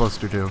what I was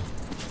supposed to do.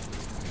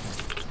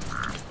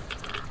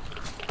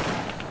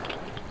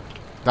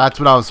 That's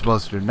what I was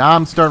supposed to do. Now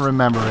I'm starting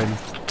remembering.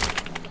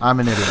 I'm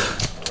an idiot.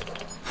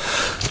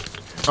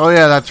 Oh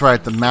yeah, that's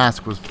right. The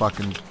mask was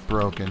fucking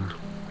broken.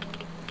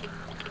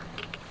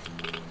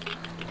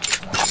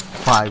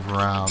 5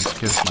 rounds.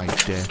 Kiss my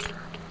dick.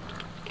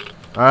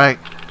 Alright.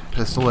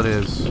 Pistol it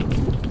is.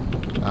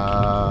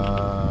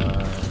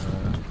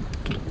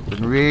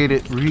 Been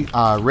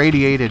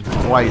radiated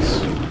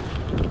twice.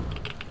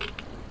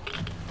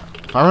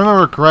 If I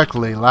remember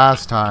correctly,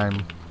 last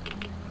time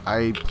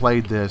I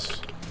played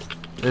this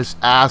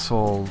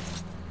asshole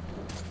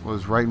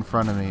was right in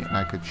front of me and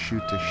I could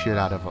shoot the shit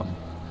out of him.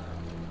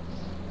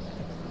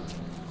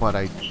 But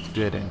I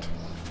didn't.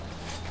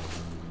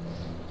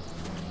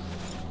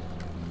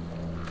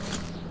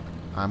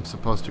 I'm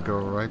supposed to go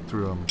right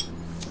through him.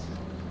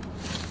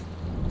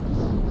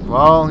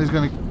 Well, he's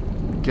gonna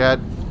get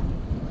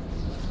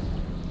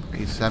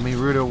a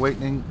semi-rude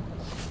awakening.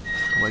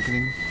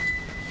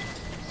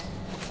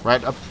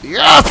 Right up.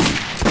 Yes!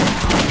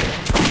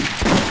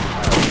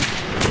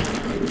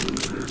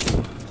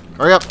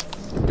 Hurry up.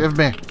 Give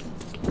me.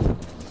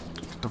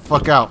 Get the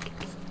fuck out.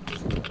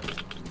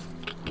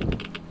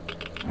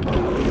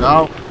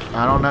 No.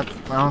 I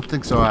don't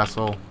think so,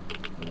 asshole.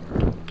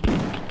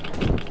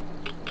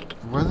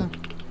 Where the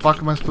fuck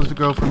am I supposed to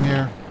go from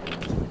here?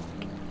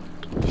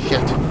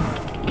 Shit.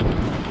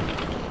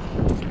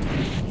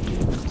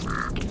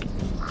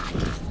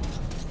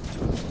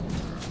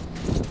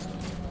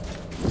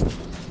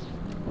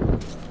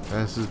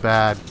 This is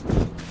bad.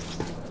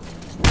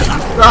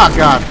 Oh,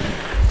 God.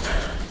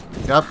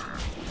 Yep.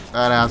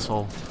 That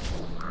asshole.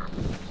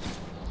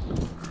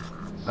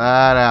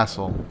 That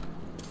asshole.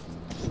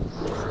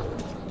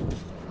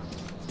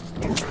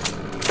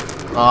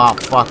 Oh,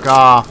 fuck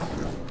off.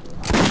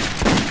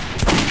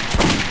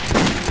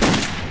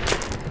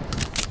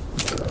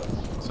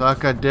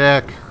 Suck a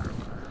dick.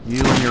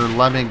 You and your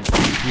lemming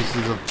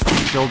pieces of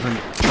children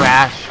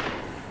trash.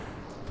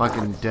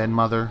 Fucking dead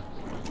mother.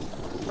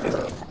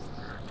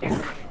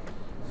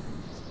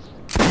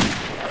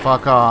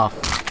 Fuck off.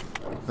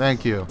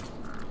 Thank you.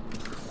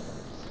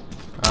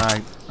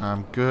 Alright,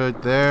 I'm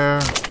good there.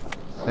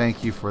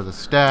 Thank you for the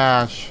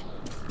stash.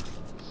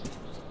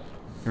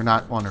 You're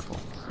not wonderful.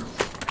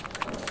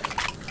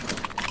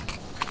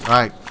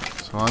 Alright,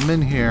 so I'm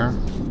in here.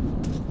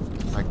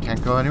 I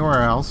can't go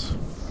anywhere else.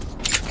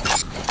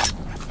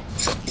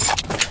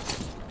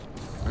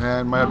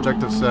 And my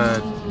objective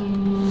said,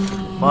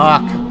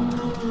 fuck.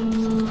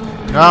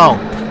 No,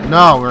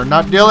 no, we're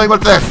not dealing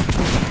with this.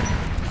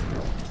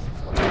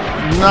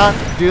 Not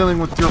dealing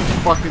with your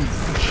fucking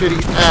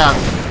shitty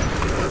ass.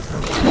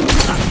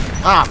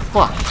 Ah,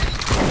 fuck.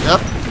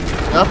 Yep,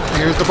 yep,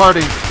 here's the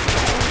party.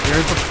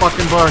 Here's the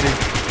fucking party.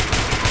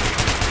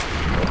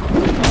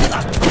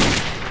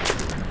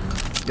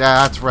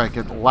 Yeah, that's right.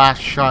 Get the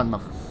last shot in the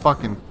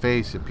fucking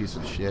face, you piece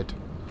of shit.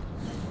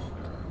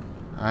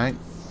 Alright.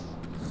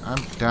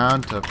 I'm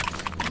down to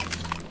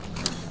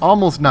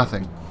almost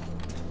nothing.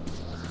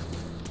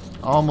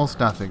 Almost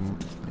nothing.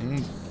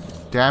 He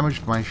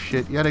damaged my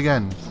shit yet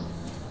again.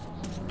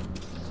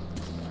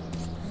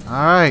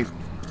 Alright.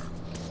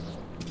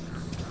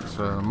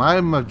 So my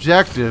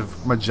objective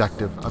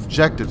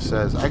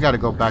says I gotta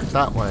go back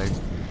that way.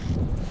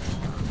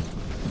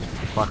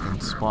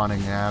 Fucking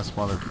spawning ass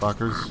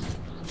motherfuckers.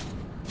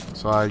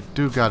 So I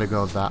do gotta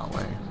go that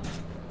way.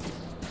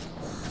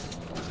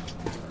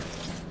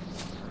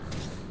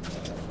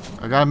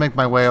 I gotta make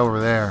my way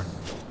over there.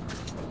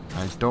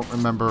 I don't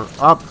remember.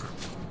 Up!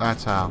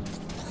 That's how.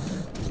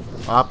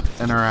 Up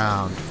and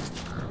around.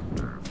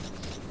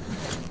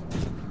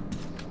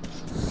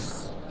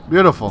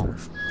 Beautiful.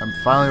 I'm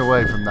finally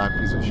away from that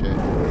piece of shit.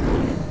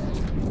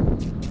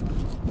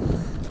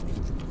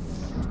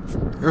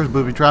 There's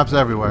booby traps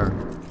everywhere.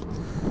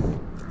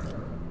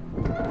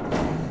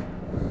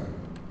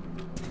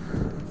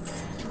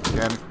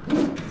 Get it.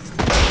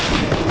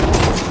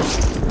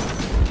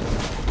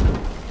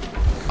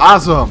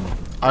 Awesome!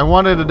 I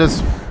wanted to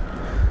just...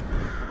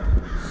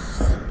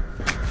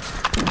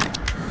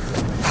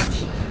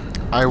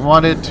 I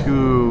wanted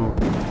to...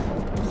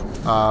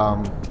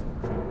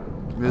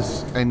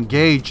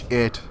 disengage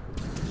it,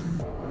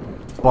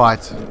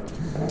 but...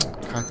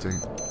 God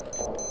dang.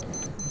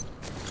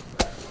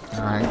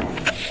 Alright.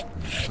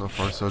 So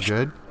far, so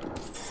good.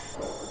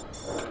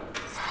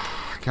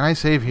 Can I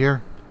save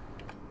here?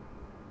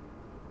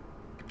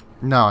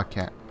 No, I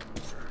can't.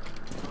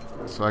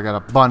 So I got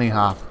a bunny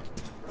hop.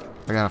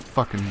 I got a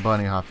fucking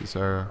bunny hop this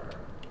area.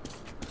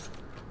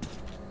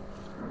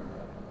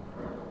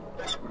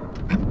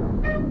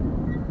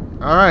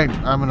 Alright,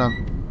 I'm in a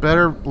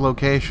better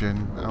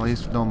location. At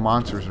least no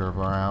monsters are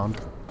around.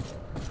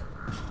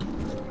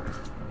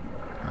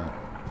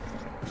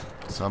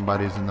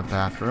 Somebody's in the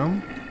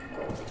bathroom.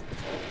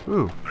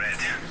 Ooh. Red,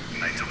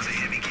 I took the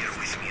heavy gear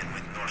with me and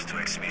went north to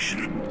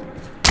exhibition.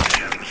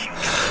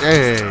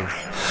 Hey!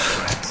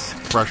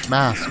 Fresh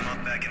mask. I'm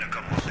not back in a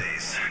couple of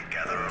days.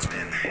 Gather our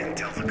men and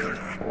tell the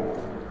colonel.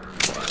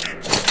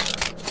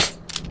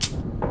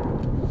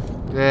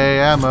 Yay,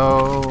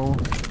 ammo!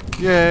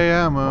 Yay,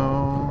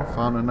 ammo!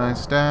 Found a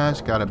nice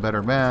stash. Got a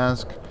better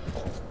mask.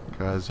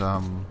 Because,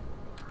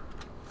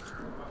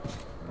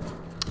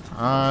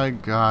 I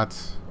got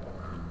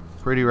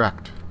pretty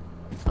wrecked.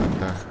 Right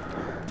there.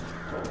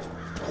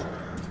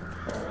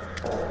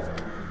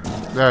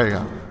 There you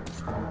go.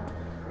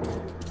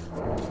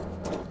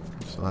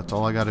 So that's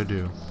all I gotta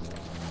do.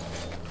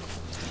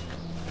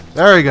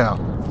 There you go.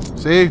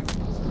 See?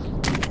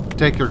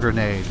 Take your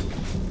grenade.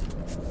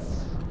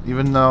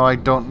 Even though I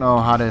don't know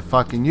how to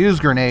fucking use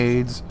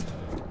grenades,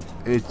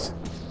 it's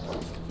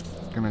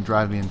gonna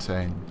drive me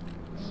insane.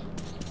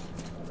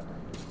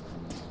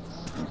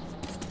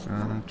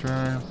 Gonna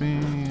drive me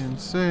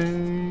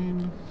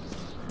insane.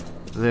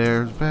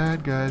 There's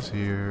bad guys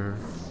here.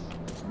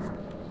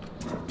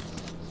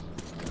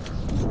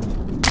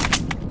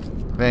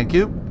 Thank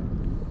you.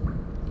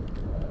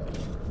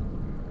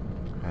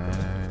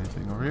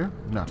 Anything over here?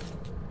 No.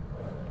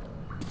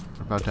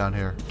 What about down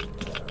here?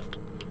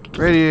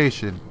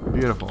 Radiation.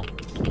 Beautiful.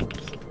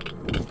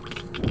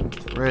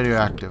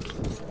 Radioactive.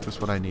 Just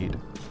what I need.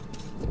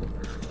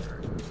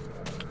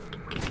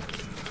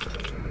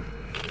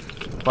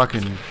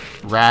 fucking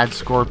rad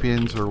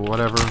scorpions or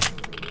whatever,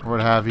 or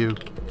what have you.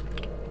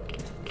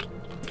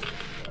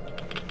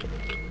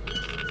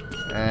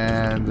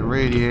 And the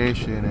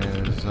radiation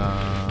is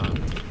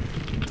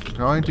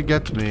going to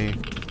get to me.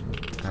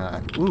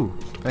 Ooh,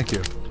 thank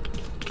you.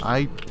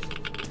 I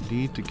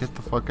need to get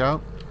the fuck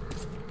out.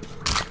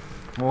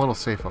 I'm a little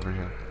safe over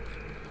here.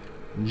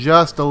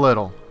 Just a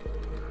little.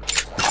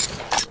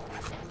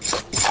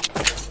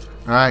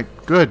 Alright,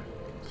 good.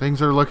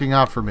 Things are looking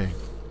out for me.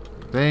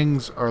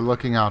 Things are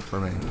looking out for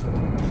me.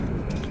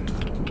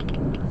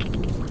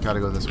 Gotta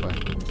go this way.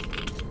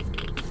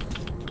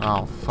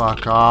 Oh,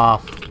 fuck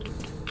off.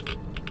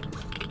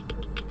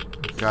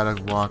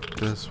 Gotta walk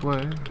this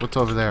way. What's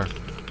over there?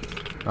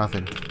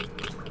 Nothing.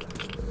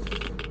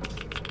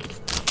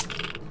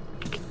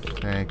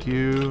 Thank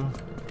you.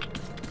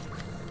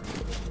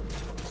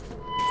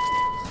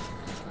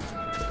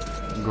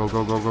 Go,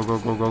 go, go, go, go,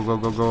 go, go, go,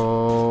 go,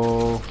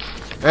 go.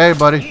 Hey,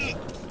 buddy.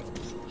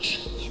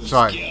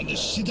 Sorry.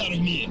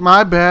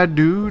 My bad,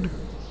 dude.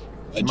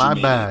 My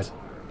bad.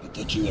 I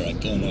thought you were a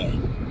gunner.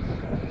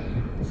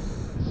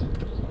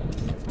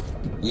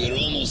 We're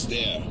almost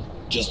there.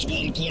 Just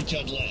one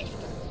courtyard left.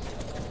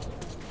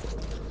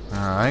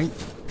 Alright.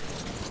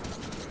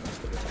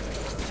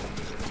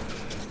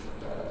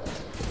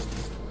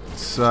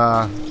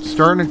 It's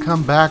starting to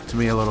come back to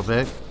me a little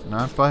bit.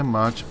 Not by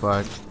much,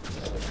 but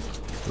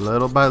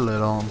little by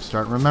little, I'm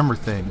starting to remember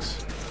things.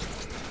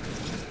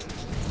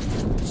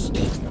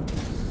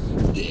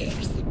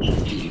 There's the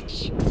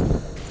bridge.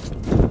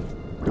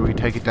 Do we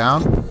take it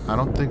down? I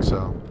don't think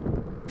so.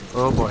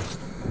 Oh boy.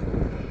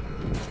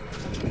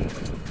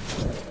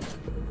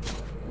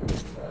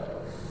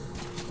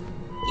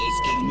 Let's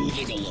get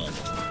moving along.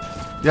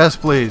 Yes,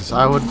 please.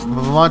 I would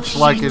much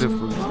like it if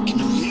we... Can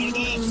you hear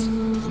this?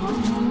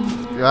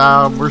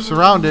 We're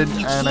surrounded,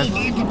 and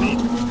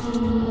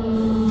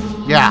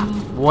yeah,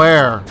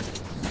 where?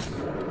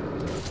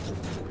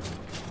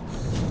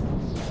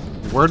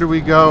 Where do we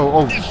go?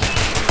 Oh.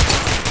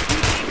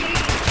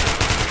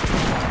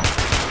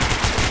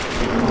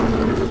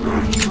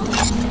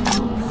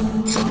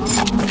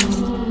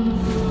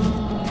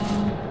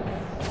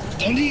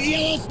 Don't need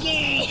yellows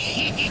now!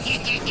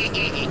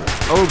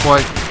 Oh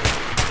boy.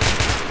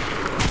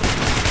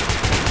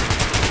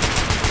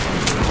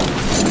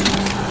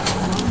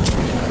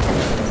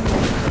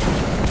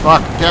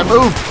 Fuck, can't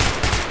move!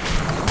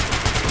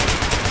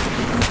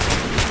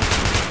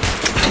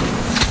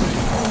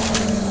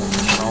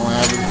 I only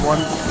have this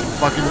one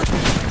fucking...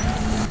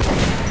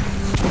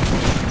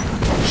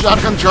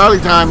 Shotgun Charlie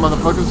time,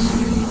 motherfuckers!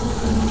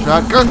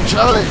 Shotgun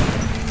Charlie!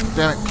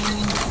 Damn it.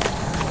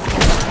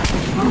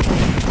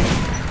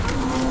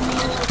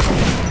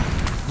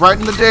 Right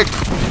in the dick!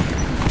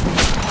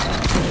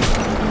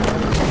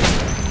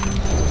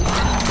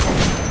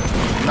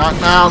 Not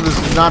now, this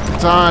is not the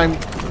time.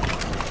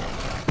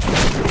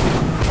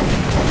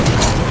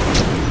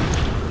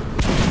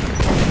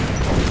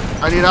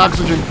 I need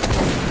oxygen.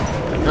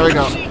 There we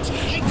go.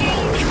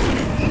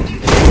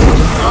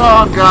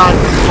 Oh god,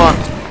 fuck.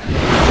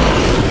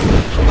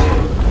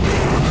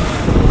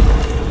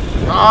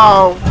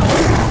 Oh,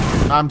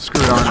 I'm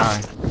screwed, aren't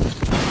I?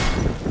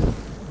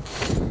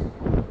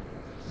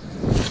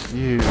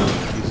 You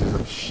pieces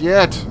of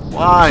shit.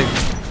 Why?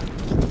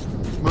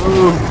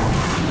 Move.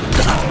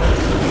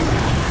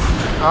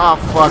 Oh,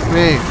 fuck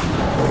me.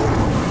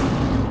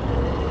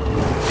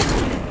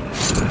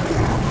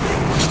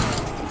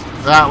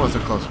 That was a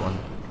close one.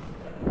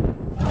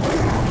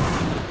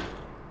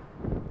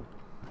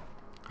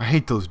 I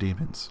hate those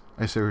demons.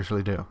 I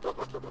seriously do.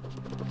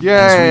 Yay!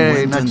 As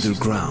we went Next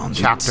underground,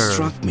 chapter. it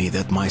struck me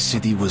that my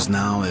city was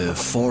now a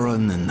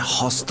foreign and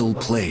hostile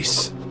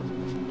place.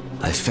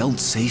 I felt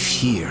safe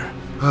here,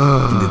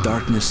 in the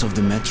darkness of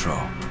the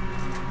metro.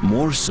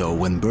 More so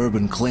when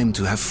Bourbon claimed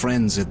to have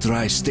friends at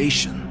Dry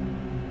Station.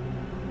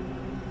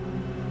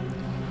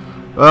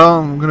 Well,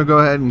 I'm gonna go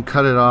ahead and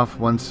cut it off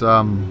once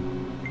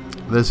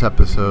this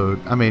episode,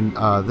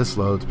 this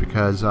loads,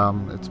 because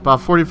it's about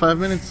 45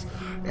 minutes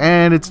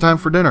and it's time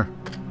for dinner.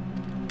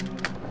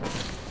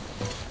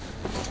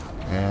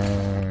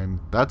 And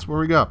that's where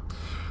we go.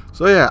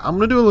 So yeah, I'm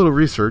gonna do a little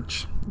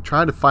research,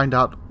 try to find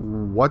out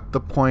what the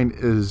point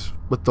is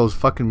with those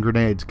fucking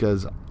grenades,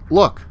 because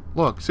look,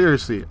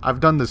 seriously, I've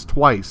done this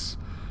twice.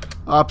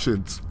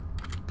 Options,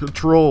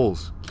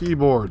 controls,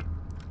 keyboard,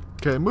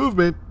 okay,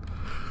 movement.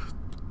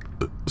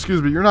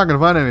 Excuse me, you're not going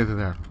to find anything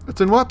there.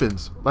 It's in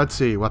weapons. Let's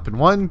see. Weapon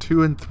 1,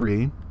 2, and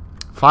 3.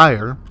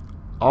 Fire.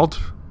 Alt.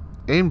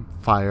 Aim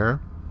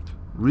fire.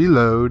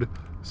 Reload.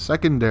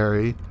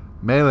 Secondary.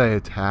 Melee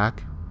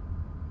attack.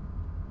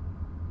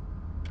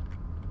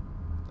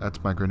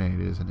 That's my grenade,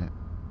 isn't it?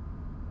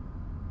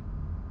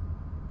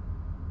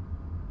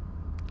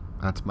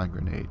 That's my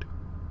grenade.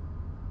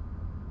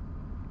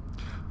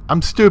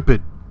 I'm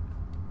stupid.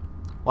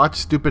 Watch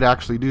stupid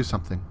actually do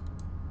something.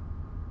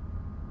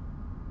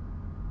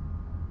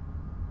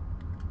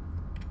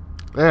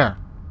 There.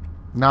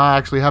 Now I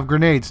actually have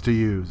grenades to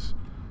use.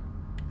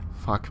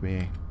 Fuck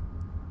me.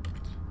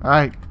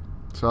 Alright.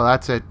 So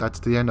that's it. That's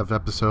the end of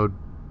episode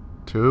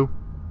 2,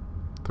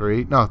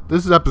 3. No,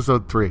 this is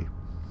episode 3.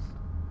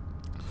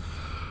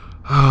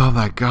 Oh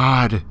my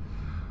god.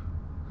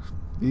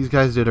 These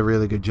guys did a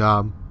really good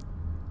job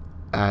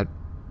at,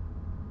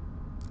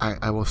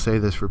 I will say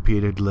this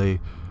repeatedly,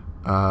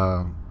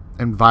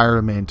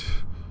 environment.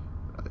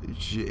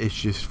 It's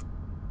just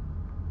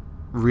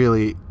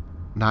really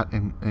not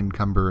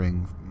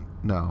encumbering.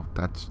 No,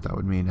 that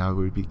would mean I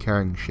would be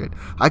carrying shit.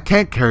 I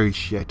can't carry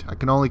shit. I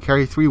can only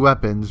carry 3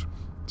 weapons,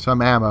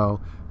 some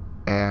ammo,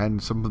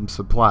 and some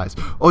supplies.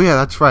 Oh yeah,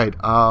 that's right.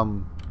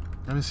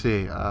 Let me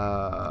see.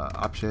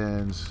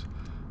 Options.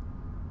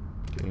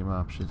 Game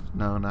options.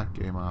 No, not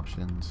game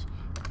options.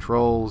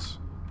 Controls.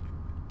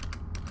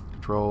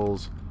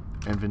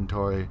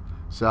 Inventory.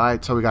 So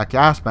we got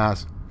gas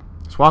mask,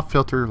 swap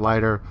filter,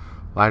 lighter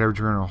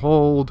journal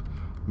hold,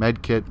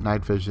 med kit,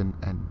 night vision,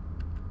 and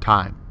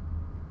time.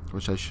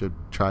 Which I should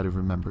try to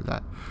remember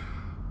that.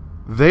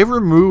 They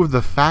removed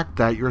the fact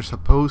that you're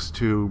supposed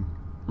to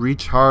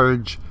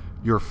recharge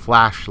your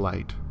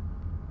flashlight,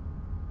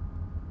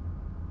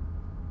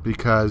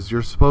 because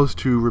you're supposed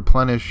to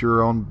replenish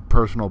your own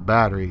personal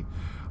battery.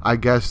 I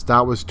guess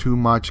that was too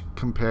much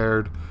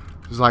compared.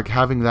 It was like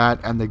having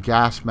that and the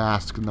gas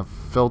mask and the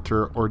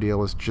filter ordeal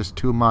was just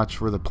too much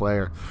for the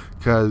player,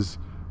 because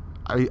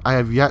I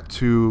have yet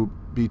to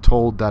be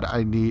told that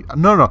I need...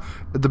 No.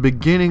 At the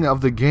beginning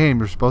of the game,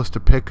 you're supposed to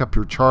pick up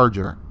your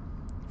charger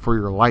for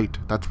your light.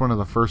 That's one of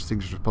the first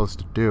things you're supposed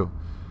to do.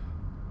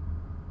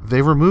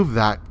 They removed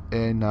that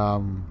in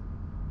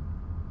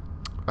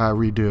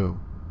Redo,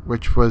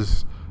 which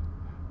was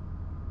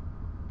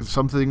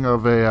something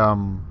of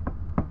a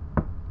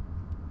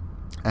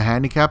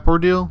handicap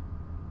ordeal.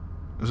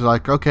 It was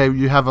like, okay,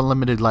 you have a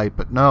limited light,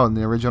 but no, in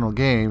the original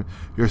game,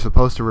 you're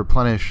supposed to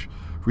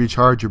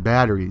recharge your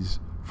batteries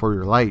for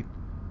your light,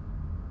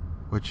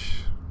 which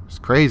is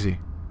crazy,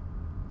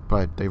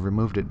 but they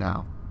removed it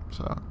now.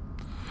 So,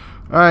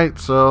 alright,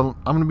 so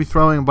I'm going to be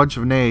throwing a bunch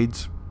of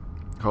nades,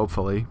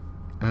 hopefully,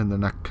 in the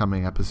next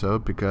coming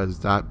episode, because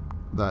that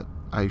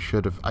I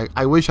should have...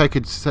 I wish I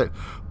could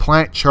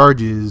plant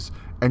charges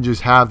and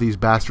just have these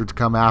bastards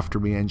come after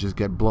me and just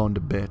get blown to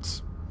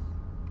bits.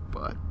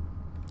 But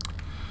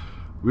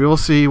we will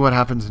see what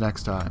happens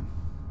next time.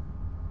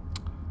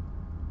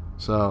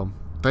 So,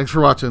 thanks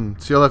for watching.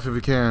 CLF if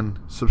you can.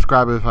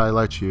 Subscribe if I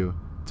let you.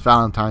 It's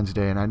Valentine's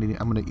Day, and I'm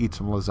going to eat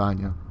some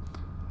lasagna.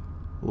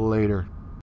 Later.